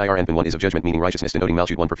 denoting Zeir Anpin. One is of judgment, meaning righteousness, denoting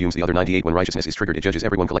Malchut. One perfumes the other. 98. When righteousness is triggered it judges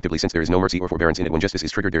everyone collectively, since there is no mercy or forbearance in it. When justice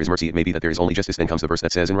is triggered there is mercy. It may be that there is only justice. Then comes the verse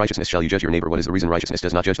that says, in righteousness shall you judge your neighbor. What is the reason? Righteousness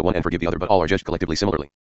does not judge the one and forgive the other, but all are judged collectively. Similarly,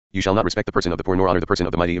 you shall not respect the person of the poor nor honor the person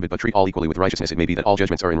of the mighty, but treat all equally with righteousness. It may be that all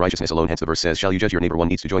judgments are in righteousness alone. Hence the verse says, shall you judge your neighbor. One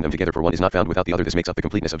needs to join them together, for one is not found without the other. This makes up the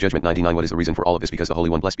completeness of judgment. 99. What is the reason for all of this? Because the Holy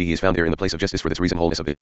One, blessed be he, is found there in the place of justice. For this reason wholeness of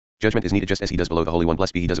it judgment is needed, just as he does below. The Holy One,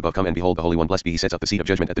 blessed be he, does above. Come and behold, the Holy One, blessed be he, sets up the seat of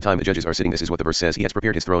judgment at the time the judges are sitting. This is what the verse says, he has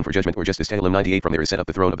prepared his throne for judgment or justice. Tehillim 98. From there is set up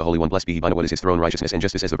the throne of the Holy One, blessed be he. Bina. What is his throne? Righteousness and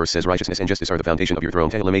justice. As the verse says, righteousness and justice are the foundation of your throne.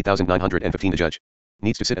 Tehillim 8915. The judge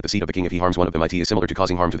needs to sit at the seat of the king. If he harms one of them, it is similar to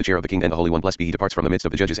causing harm to the chair of the king. Then the Holy One, blessed be he, departs from the midst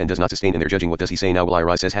of the judges and does not sustain in their judging. What does he say? Now will I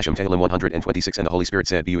arise, says Hashem. Tehillim 126. And the Holy Spirit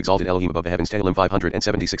said, be you exalted, Elohim, above the heavens. Tehillim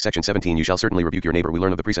 576. Section 17. You shall certainly rebuke your neighbor. We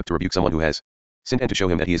learn of the precept to rebuke someone who has sinned and to show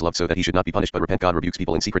him that he is loved, so that he should not be punished but repent. God rebukes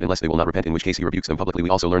people in secret unless they will not repent, in which case he rebukes them publicly. We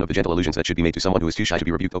also learn of the gentle allusions that should be made to someone who is too shy to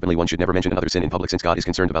be rebuked openly. One should never mention another sin in public, since God is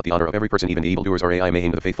concerned about the honor of every person, even the evildoers. Ai Mayhem,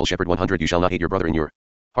 the faithful shepherd. 100. You shall not hate your brother in your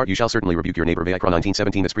heart. You shall certainly rebuke your neighbor. Vayikra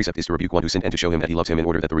 19:17. This precept is to rebuke one who sinned and to show him that he loves him, in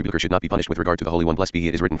order that the rebuker should not be punished. With regard to the Holy One, blessed be he,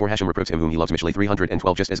 it is written, for Hashem reproves him whom he loves. Mishlei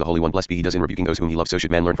 312. Just as the Holy One, blessed be he, does in rebuking those whom he loves, so should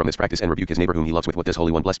man learn from this practice and rebuke his neighbor whom he loves. With what does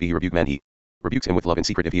Holy One, blessed be he, rebuke man? He rebukes him with love in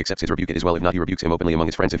secret. If he accepts his rebuke, it is well. If not, he rebukes him openly among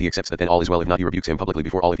his friends. If he accepts that, then all is well. If not, he rebukes him publicly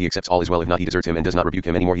before all. If he accepts, all is well. If not, he deserts him and does not rebuke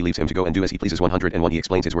him anymore. He leaves him to go and do as he pleases. 101. He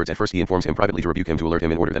explains his words. At first he informs him privately to rebuke him, to alert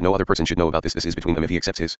him, in order that no other person should know about this. This is between them. If he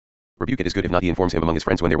accepts his rebuke, it is good. If not, he informs him among his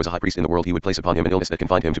friends. When there was a high priest in the world, he would place upon him an illness that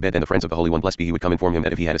confined him to bed. Then the friends of the Holy One, blessed be he, would come inform him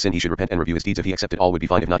that if he had a sin he should repent and review his deeds. If he accepted, all would be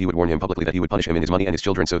fine. If not, he would warn him publicly that he would punish him in his money and his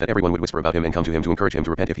children, so that everyone would whisper about him and come to him to encourage him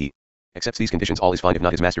to repent. If he accepts these conditions, all is fine. If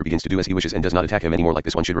not, his master begins to do as he wishes and does not attack him anymore. Like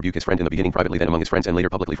this, one should rebuke his friend in the beginning privately, then among his friends, and later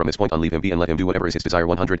publicly. From this point on, leave him be and let him do whatever is his desire.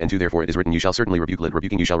 102. Therefore it is written, you shall certainly rebuke. Let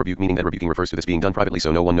rebuking, you shall rebuke, meaning that rebuking refers to this being done privately,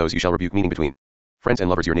 so no one knows. You shall rebuke, meaning between friends and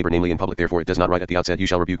lovers, your neighbor, namely in public. Therefore it does not write at the outset, you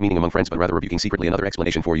shall rebuke, meaning among friends, but rather rebuking secretly. Another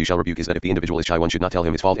explanation for you shall rebuke is that if the individual is shy, one should not tell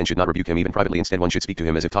him his fault and should not rebuke him even privately. Instead, one should speak to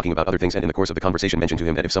him as if talking about other things, and in the course of the conversation mention to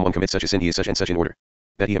him that if someone commits such a sin, he is such and such in order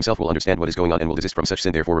that he himself will understand what is going on and will desist from such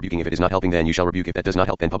sin, therefore rebuking. If it is not helping, then you shall rebuke. If that does not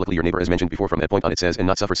help, then publicly your neighbor, as mentioned before. From that point on it says, and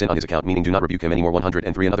not suffer sin on his account, meaning do not rebuke him anymore.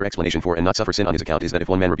 103 Another explanation for and not suffer sin on his account is that if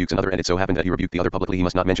one man rebukes another and it so happened that he rebuked the other publicly, he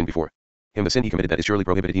must not mention before him the sin he committed that is surely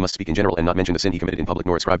prohibited. He must speak in general and not mention the sin he committed in public,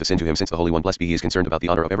 nor ascribe the sin to him, since the Holy One, blessed be he, is concerned about the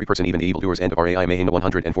honor of every person, even the evildoers. End of Rai Mahina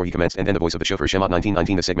 104. He commenced, and then the voice of the shofar Shemot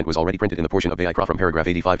 19:19. The segment was already printed in the portion of Vayikra from paragraph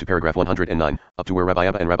 85 to paragraph 109, up to where Rabbi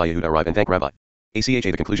Abba and Rabbi Yehuda arrive and thank Rabbi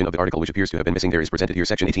ACHA. The conclusion of the article, which appears to have been missing there, is presented here.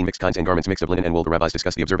 Section 18, mixed kinds and garments mixed of linen and wool. The rabbis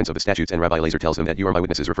discuss the observance of the statutes, and Rabbi Lazer tells them that you are my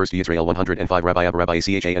witnesses, refers to Yisrael. 105. Rabbi Abba, Rabbi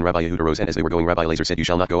ACHA, and Rabbi Yehuda rose, and as they were going, Rabbi Lazer said, you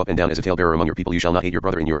shall not go up and down as a talebearer among your people. You shall not hate your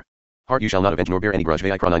brother in your heart. You shall not avenge nor bear any grudge.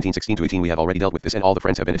 Vayikra 19:16-18. We have already dealt with this, and all the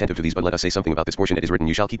friends have been attentive to these, but let us say something about this portion. It is written,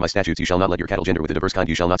 you shall keep my statutes. You shall not let your cattle gender with a diverse kind.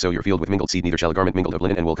 You shall not sow your field with mingled seed, neither shall a garment mingled of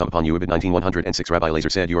linen and wool come upon you. Ibid 19:106. Rabbi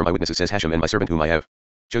Lazer said, you are my witnesses, says Hashem, and my servant whom I have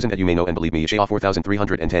chosen, that you may know and believe me. Yeshayah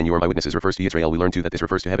 4310. You are my witnesses refers to Yisrael. We learn too that this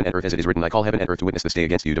refers to heaven and earth, as it is written, I call heaven and earth to witness this day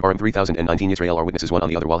against you. Devarim 3019. Yisrael are witnesses one on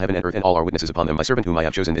the other, while heaven and earth and all are witnesses upon them. My servant whom I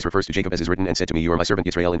have chosen. This refers to Jacob, as is written, and said to me, you are my servant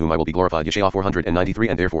Yisrael, in whom I will be glorified. Yeshayah 493.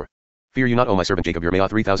 And therefore fear you not, O my servant Jacob. Yermiyah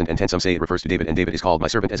 3010. Some say it refers to David, and David is called my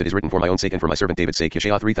servant, as it is written, for my own sake and for my servant David's sake.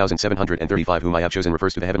 Yeshayah 3735. Whom I have chosen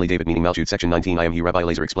refers to the heavenly David, meaning Malchut. Section 19. I am he. Rabbi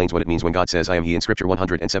Lazer explains what it means when God says I am he in scripture.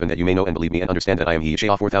 107. That you may know and believe me and understand that I am he.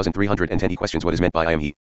 Yeshayah 4310. He questions what is meant by I am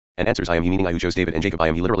he, and answers, I am he, meaning I who chose David and Jacob. I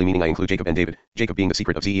am he literally meaning I include Jacob and David, Jacob being the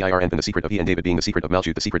secret of Zeir, and the secret of he, and David being the secret of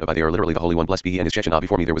Malchut, the secret of I. They are literally the Holy One, blessed be he, and his Shechinah.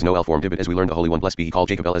 Before me there was no El form David, as we learned. The Holy One, blessed be he, called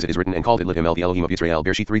Jacob El, as it is written, and called it Liv him El, the Elohim of Yisrael.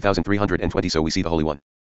 Bereshit 3320. So we see the Holy One,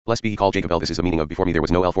 blessed be he, called Jacob El. This is the meaning of before me there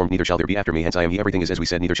was no El form, neither shall there be after me. Hence I am he. Everything is as we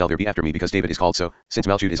said, neither shall there be after me, because David is called so, since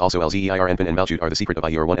Malchut is also El. Zeir and Malchut are the secret of I.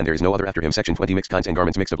 You are one, and there is no other after him. Section 20. Mixed kinds and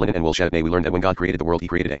garments mixed of linen and wool. Shabbat. We learned that when God created the world, he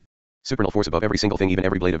created a supernal force above every single thing, even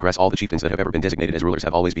every blade of grass. All the chieftains that have ever been designated as rulers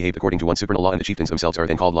have always behaved according to one supernal law, and the chieftains themselves are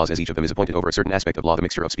then called laws, as each of them is appointed over a certain aspect of law. The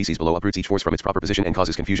mixture of species below uproots each force from its proper position and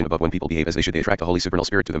causes confusion above. When people behave as they should, they attract a holy supernal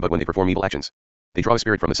spirit to them, but when they perform evil actions, they draw a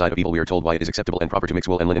spirit from the side of evil. We are told why it is acceptable and proper to mix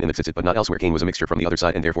wool and linen in the tzitzit, but not elsewhere. Cain was a mixture from the other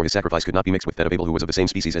side, and therefore his sacrifice could not be mixed with that of Abel, who was of the same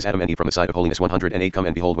species as Adam and Eve, from the side of holiness. 108. Come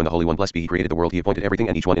and behold, when the Holy One, blessed be he, created the world, he appointed everything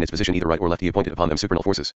and each one in its position, either right or left. He appointed upon them supernal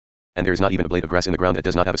forces, and there is not even a blade of grass in the ground that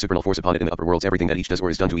does not have a supernal force upon it. In the upper worlds, everything that each does or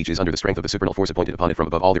is done to each is under the strength of the supernal force appointed upon it from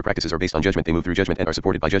above. All their practices are based on judgment. They move through judgment and are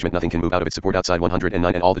supported by judgment. Nothing can move out of its support outside.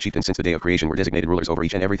 109. And all the chieftains since the day of creation were designated rulers over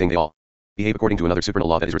each and everything. They all behave according to another supernal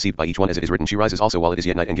law that is received by each one, as it is written, she rises also while it is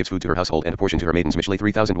yet night and gives food to her household and a portion to her maidens. Mishlei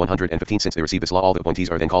 3115. Since they receive this law, all the appointees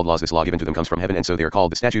are then called laws. This law given to them comes from heaven, and so they are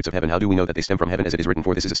called the statutes of heaven. How do we know that they stem from heaven? As it is written,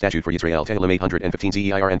 for this is a statute for Yisrael. Tehillim 815.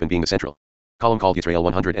 Zeir and being the central column called Yisrael.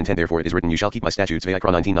 110. Therefore it is written, you shall keep my statutes.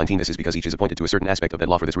 Vayikra 19:19. This is because each is appointed to a certain aspect of that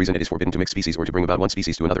law. For this reason it is forbidden to mix species or to bring about one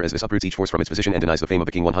species to another, as this uproots each force from its position and denies the fame of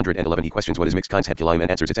the king. 111. He questions what is mixed kinds. Hebkilaim,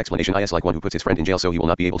 and answers its explanation. Is like one who puts his friend in jail, so he will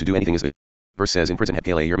not be able to do anything, as the verse says in prison.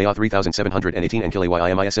 Hebkele Yermiyah 3718. And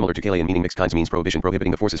Kilayim, similar to Kilayin, meaning mixed kinds, means prohibition,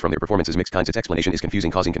 prohibiting the forces from their performances. Mixed kinds, its explanation is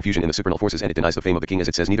confusing, causing confusion in the supernal forces, and it denies the fame of the king, as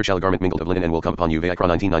it says, neither shall a garment mingled of linen and wool come upon you. Vayikra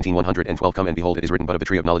 19:19. 112. Come and behold, it is written, but of the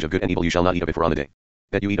tree of knowledge of good and evil you shall not eat of it, for on the day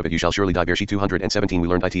that you eat of it you shall surely die. Bereshit 217. We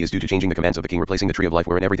learned it is due to changing the commands of the king, replacing the tree of life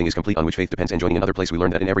wherein everything is complete, on which faith depends, and joining another place. We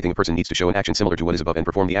learned that in everything a person needs to show an action similar to what is above and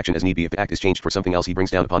perform the action as need be. If the act is changed for something else, he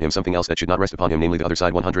brings down upon him something else that should not rest upon him, namely the other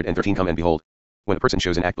side. 113. Come and behold, when a person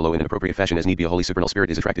shows an act below in an appropriate fashion as need be, a holy supernal spirit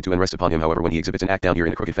is attracted to and rests upon him. However, when he exhibits an act down here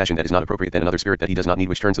in a crooked fashion that is not appropriate, then another spirit that he does not need,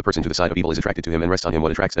 which turns the person to the side of evil, is attracted to him and rests on him.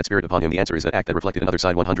 What attracts that spirit upon him? The answer is that act that reflected another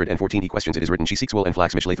side. 114. He questions, it is written, she seeks wool and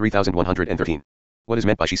flax. Mishlei 3113. What is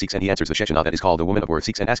meant by she seeks? And he answers, the Shechinah that is called a woman of worth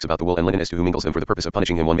seeks and asks about the wool and linen as to who mingles them for the purpose of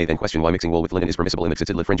punishing him. One may then question why mixing wool with linen is permissible in the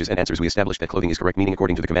tzitzit. Fringes and answers, we established that clothing is correct meaning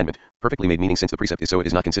according to the commandment, perfectly made meaning since the precept is so, it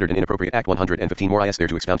is not considered an inappropriate act. 115. More is there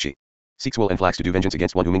to expound. She seeks wool and flax to do vengeance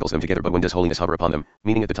against one who mingles them together, but when does holiness hover upon them?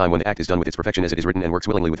 Meaning at the time when the act is done with its perfection, as it is written, and works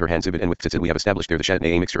willingly with her hands. Zibit, and with tzitzit we have established there the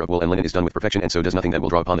shatnei, a mixture of wool and linen is done with perfection, and so does nothing that will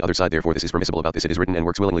draw upon the other side. Therefore this is permissible. About this it is written, and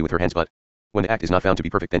works willingly with her hands. But when the act is not found to be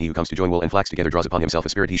perfect, then he who comes to join wool and flax together draws upon himself a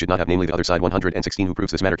spirit he should not have, namely the other side. 116. Who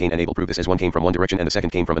proves this matter? Cain and Abel prove this, as one came from one direction and the second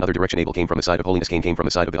came from another direction. Abel came from the side of holiness, Cain came from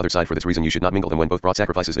the side of the other side. For this reason you should not mingle them. When both brought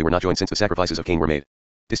sacrifices they were not joined, since the sacrifices of Cain were made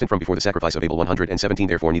distant from before the sacrifice of Abel. 117.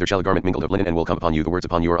 Therefore neither shall a garment mingled of linen and wool come upon you. The words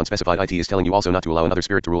upon you are unspecified. It is telling you also not to allow another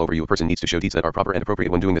spirit to rule over you. A person needs to show deeds that are proper and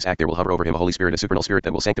appropriate. When doing this act there will hover over him a holy spirit, a supernal spirit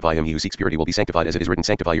that will sanctify him. He who seeks purity will be sanctified, as it is written,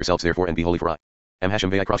 sanctify yourselves therefore and be holy, for I am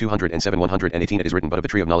Hashem. Vayikra 207. 118. It is written, but of the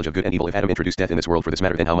tree of knowledge of good and evil. If Adam introduced death in this world for this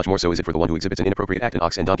matter, then how much more so is it for the one who exhibits an inappropriate act? An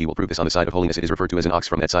ox and donkey will prove this. On the side of holiness it is referred to as an ox,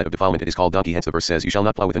 from that side of defilement it is called donkey. Hence the verse says, you shall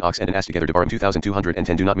not plow with an ox and an ass together. Devarim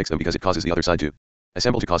 2210. Do not mix them, because it causes the other side to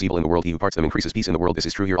assemble to cause evil in the world. He who parts them increases peace in the world. This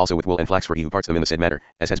is true here also with wool and flax, for he who parts them in the said manner,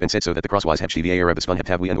 as has been said, so that the crosswise hebshvi Arab spun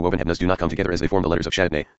hebtavwi and the woven hebnas do not come together as they form the letters of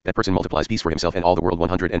Shadneh, that person multiplies peace for himself and all the world.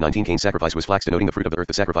 119. Cain's sacrifice was flax, denoting the fruit of the earth.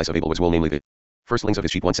 The sacrifice of Abel was wool, namely the Firstlings of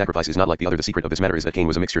his sheep one sacrifice is not like the other. The secret of this matter is that Cain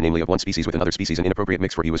was a mixture, namely of one species with another species, an inappropriate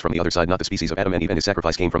mix, for he was from the other side, not the species of Adam and Eve, and his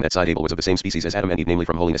sacrifice came from that side. Abel was of the same species as Adam and Eve, namely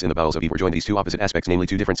from holiness. In the bowels of Eve were joined these two opposite aspects, namely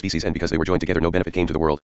two different species, and because they were joined together no benefit came to the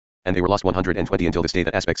world. And they were lost 120 until this day.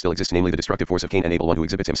 That aspect still exists, namely the destructive force of Cain and Abel. One who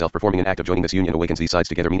exhibits himself performing an act of joining this union awakens these sides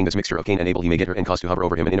together, meaning this mixture of Cain and Abel he may get her and cause to hover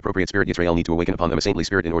over him an inappropriate spirit. Yisrael need to awaken upon them a saintly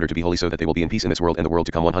spirit in order to be holy, so that they will be in peace in this world and the world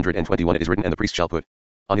to come. 121 It is written, and the priest shall put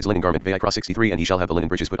on his linen garment, Vayikra 63, and he shall have the linen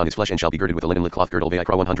breeches put on his flesh and shall be girded with a linen cloth girdle.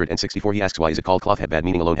 Vayikra 164 He asks, why is it called cloth hebad,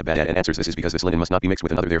 meaning alone hebad, and answers, this is because this linen must not be mixed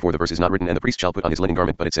with another, therefore the verse is not written, and the priest shall put on his linen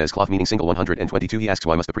garment, but it says cloth, meaning single. 122 He asks,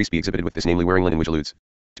 why must the priest be exhibited with this, namely wearing linen, which alludes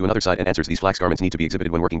to another side, and answers, these flax garments need to be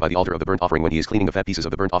exhibited when working by the altar of the burnt offering, when he is cleaning the fat pieces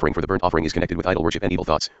of the burnt offering, for the burnt offering is connected with idol worship and evil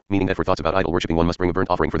thoughts, meaning that for thoughts about idol worshipping one must bring a burnt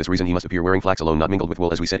offering. For this reason he must appear wearing flax alone, not mingled with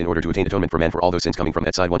wool, as we said, in order to attain atonement for man for all those sins coming from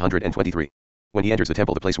that side. 123 When he enters the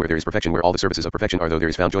temple, the place where there is perfection, where all the services of perfection are, though there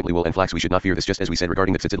is found jointly wool and flax, we should not fear this, just as we said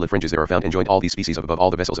regarding the tzitzit fringes, there are found and joined all these species of above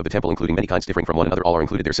all the vessels of the temple, including many kinds differing from one another, all are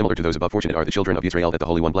included there similar to those above. Fortunate are the children of Israel that the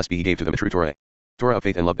Holy One, blessed be he, gave to them a true Torah of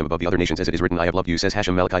faith, and loved them above the other nations, as it is written, I have loved you, says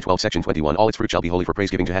Hashem. Malachi 12 section 21 All its fruit shall be holy for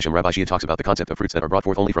praise giving to Hashem. Rabbi Shia talks about the concept of fruits that are brought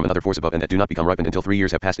forth only from another force above and that do not become ripened until 3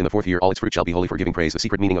 years have passed. In the 4th year all its fruit shall be holy for giving praise. The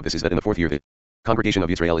secret meaning of this is that in the 4th year the congregation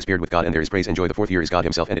of Israel is paired with God, and there is praise and joy. The 4th year is God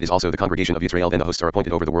himself, and it is also the congregation of Israel. Then the hosts are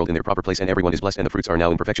appointed over the world in their proper place, and everyone is blessed, and the fruits are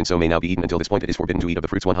now in perfection, so may now be eaten. Until this point it is forbidden to eat of the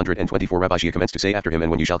fruits. 124 Rabbi Shia commenced to say after him,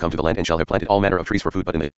 and when you shall come to the land and shall have planted all manner of trees for food,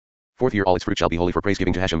 but in the 4th year all its fruit shall be holy for praise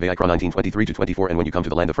giving to Hashem. Vayikra 19:23-24 And when you come to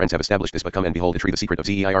the land the friends have established this, but come and behold a tree, the secret of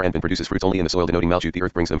Zeir Anpin, produces fruits only in the soil, denoting Malchut. The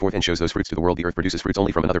earth brings them forth and shows those fruits to the world. The earth produces fruits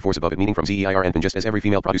only from another force above it, meaning from Zeir Anpin, just as every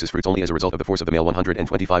female produces fruits only as a result of the force of the male.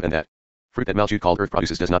 125 And that fruit that Malchut called earth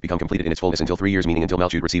produces does not become completed in its fullness until 3 years, meaning until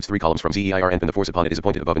Malchut receives 3 columns from Zeir Anpin. The force upon it is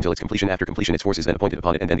appointed above until its completion. After completion its force is then appointed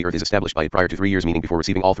upon it, and then the earth is established by it prior to 3 years, meaning before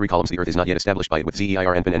receiving all 3 columns the earth is not yet established by it with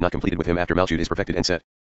Zeir Anpin and not completed with him. After Malchut is perfected and set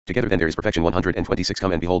together then there is perfection. 126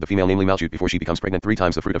 Come and behold the female, namely Malchut, before she becomes pregnant 3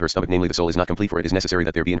 times the fruit of her stomach, namely the soul, is not complete, for it is necessary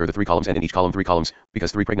that there be in her the 3 columns, and in each column 3 columns,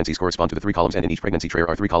 because 3 pregnancies correspond to the 3 columns, and in each pregnancy there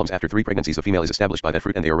are 3 columns. After 3 pregnancies the female is established by that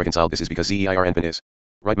fruit, and they are reconciled. This is because Zeir Anpin is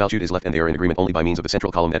right. Malchut is left, and they are in agreement only by means of the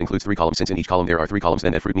central column that includes 3 columns, since in each column there are 3 columns.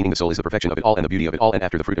 Then that fruit, meaning the soul, is the perfection of it all and the beauty of it all, and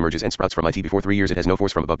after the fruit emerges and sprouts from it before 3 years it has no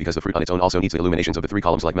force from above, because the fruit on its own also needs the illuminations of the 3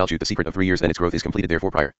 columns like Malchut. The secret of 3 years then its growth is completed.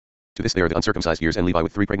 Therefore prior to this there are the uncircumcised years, and Levi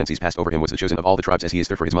with 3 pregnancies passed over him was the chosen of all the tribes, as he is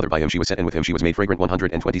there for his mother. By him she was set, and with him she was made fragrant.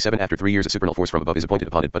 127 After 3 years a supernal force from above is appointed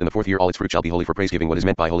upon it, but in the 4th year all its fruit shall be holy for praise giving. What is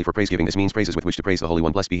meant by holy for praise giving? This means praises with which to praise the Holy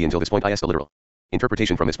One, blessed be he. Until this point I asked the literal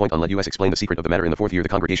interpretation from this point on. Let us explain the secret of the matter. In the 4th year the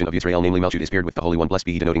congregation of Israel, namely Malchut, is paired with the Holy One, blessed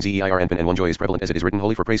be he, denoting Zeir Anpin, and one joy is prevalent, as it is written,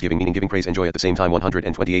 holy for praise giving, meaning giving praise and joy at the same time.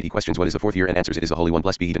 128 He questions, what is the 4th year, and answers, it is the Holy One,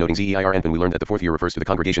 blessed be he, denoting Zeir Anpin. We learned that the 4th year refers to the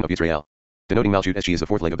congregation of Israel, denoting Malchut, as she is the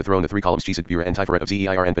 4th leg of the throne. The 3 columns Chesed, Bura and Tiferet of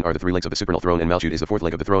Zeir Anpin are the 3 legs of the supernal throne, and Malchut is the 4th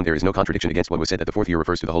leg of the throne. There is no contradiction against what was said that the 4th year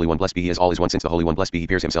refers to the Holy One, blessed be he, as all is one, since the Holy One, blessed be he,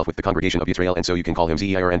 pairs himself with the congregation of Israel, and so you can call him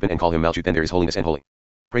Zeir Anpin and call him Malchut. Then there is holiness and holy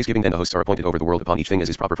praise giving. Then the hosts are appointed over the world upon each thing as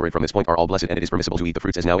is proper for it. From this point are all blessed, and it is permissible to eat the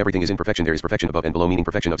fruits, as now everything is in perfection. There is perfection above and below, meaning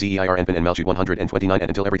perfection of Zeir Anpin and Malchut. 129 And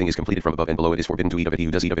until everything is completed from above and below it is forbidden to eat of it. He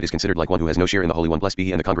who does eat of it is considered like one who has no share in the Holy One, blessed be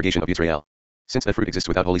he, and the congregation of Israel. Since that fruit exists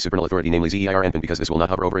without holy supernal authority, namely Zeir Anpin, because this will not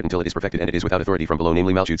hover over it until it is perfected, and it is without authority from below,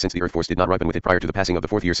 namely Malchut, since the earth force did not ripen with it prior to the passing of the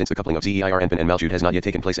 4th year. Since the coupling of Zeir Anpin and Malchut has not yet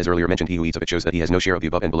taken place, as earlier mentioned, he who eats of it shows that he has no share of the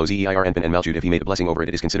above and below Zeir Anpin and Malchut. If he made a blessing over it,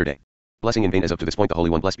 it is considered a blessing in vain, as up to this point the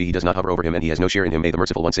Holy One, blessed be he, does not hover over him, and he has no share in him. May the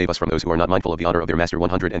merciful one save us from those who are not mindful of the honor of their master.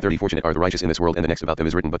 130 Fortunate are the righteous in this world, and the next about them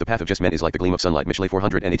is written, but the path of just men is like the gleam of sunlight. Mishlei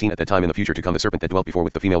 418 At that time in the future to come the serpent that dwelt before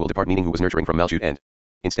with the female will depart, meaning who was nurturing from Malchut, and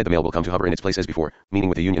instead the male will come to hover in its place as before, meaning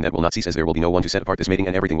with a union that will not cease, as there will be no one to set apart this mating,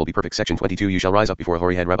 and everything will be perfect. Section 22 You shall rise up before a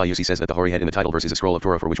hoary head. Rabbi Yossi says that the hoary head in the title verse is a scroll of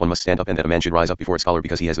Torah for which one must stand up, and that a man should rise up before a scholar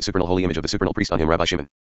because he has the supernal holy image of the supernal priest on him. Rabbi Shimon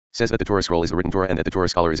says that the Torah scroll is the written Torah, and that the Torah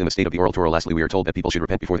scholar is in the state of the oral Torah. Lastly, we are told that people should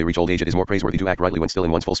repent before they reach old age. It is more praiseworthy to act rightly when still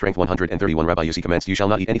in one's full strength. 131 Rabbi Yossi commenced, you shall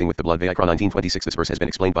not eat anything with the blood. Vayikra 19:26 This verse has been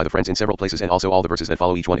explained by the friends in several places, and also all the verses that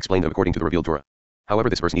follow each one explain them according to the revealed Torah. However,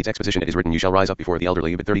 this verse needs exposition. It is written, you shall rise up before the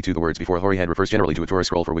elderly. But 32 The words before a hoary head refers generally to a Torah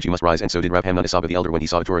scroll for which you must rise, and so did Rav Hamnon Esaba the elder. When he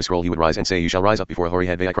saw a Torah scroll he would rise and say, you shall rise up before a hoary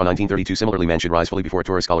head. Vayikra 19:32 Similarly, man should rise fully before a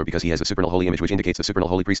Torah scholar because he has the supernal holy image which indicates the supernal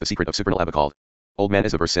holy priest. The secret of supernal Abba called old man,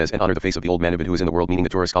 as the verse says, and honor the face of the old man of it who is in the world, meaning the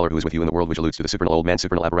Torah scholar who is with you in the world, which alludes to the supernal old man.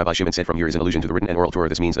 Supernal Abba. Rabbi Shimon said from here is an allusion to the written and oral Torah.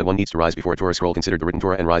 This means that one needs to rise before a Torah scroll considered the written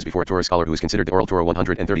Torah and rise before a Torah scholar who is considered the oral Torah.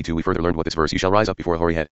 132 We further learned what this verse, you shall rise up before a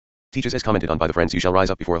hoary head, teaches, as commented on by the friends. You shall rise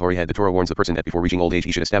up before a hoary head. The Torah warns the person that before reaching old age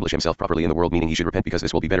he should establish himself properly in the world, meaning he should repent because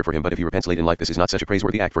this will be better for him. But if he repents late in life, this is not such a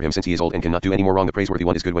praiseworthy act for him, since he is old and cannot do any more wrong. The praiseworthy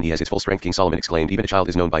one is good when he has his full strength. King Solomon exclaimed, even a child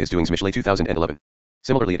is known by his doings. Mishlei 2011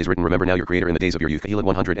 Similarly, it is written, remember now your Creator in the days of your youth. Tehillim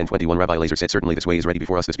 121. Rabbi Elazar said, certainly this way is ready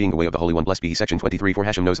before us, this being the way of the Holy One, blessed be he. Section 23. For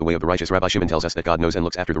Hashem knows the way of the righteous. Rabbi Shimon tells us that God knows and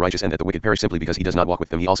looks after the righteous and that the wicked perish simply because he does not walk with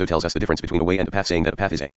them. He also tells us the difference between a way and a path, saying that a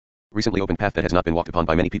path is a recently opened path that has not been walked upon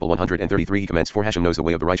by many people. 133. He comments, for Hashem knows the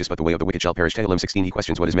way of the righteous, but the way of the wicked shall perish. Tehillim 16. He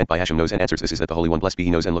questions what is meant by Hashem knows and answers, this is that the Holy One, blessed be he,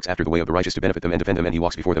 knows and looks after the way of the righteous to benefit them and defend them, and he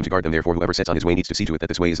walks before them to guard them. Therefore whoever sets on his way needs to see to it that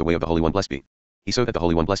this way is the way of the Holy One, blessed be he, so that the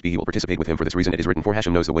Holy One, blessed be he, will participate with him. For this reason it is written, for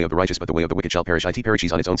Hashem knows the way of the righteous, but the way of the wicked shall perish. It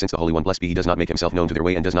perishes on its own, since the Holy One, blessed be he, does not make himself known to their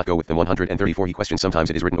way and does not go with them. 134. He questions, sometimes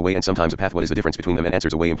it is written a way and sometimes a path, what is the difference between them? And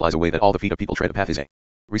answers, a way implies a way that all the feet of people tread. A path is a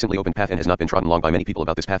recently opened path and has not been trodden long by many people.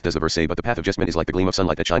 About this path does the verse say, but the path of just men is like the gleam of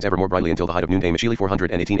sunlight that shines ever more brightly until the height of noonday. Mashili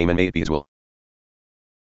 418. Amen. May it be his will.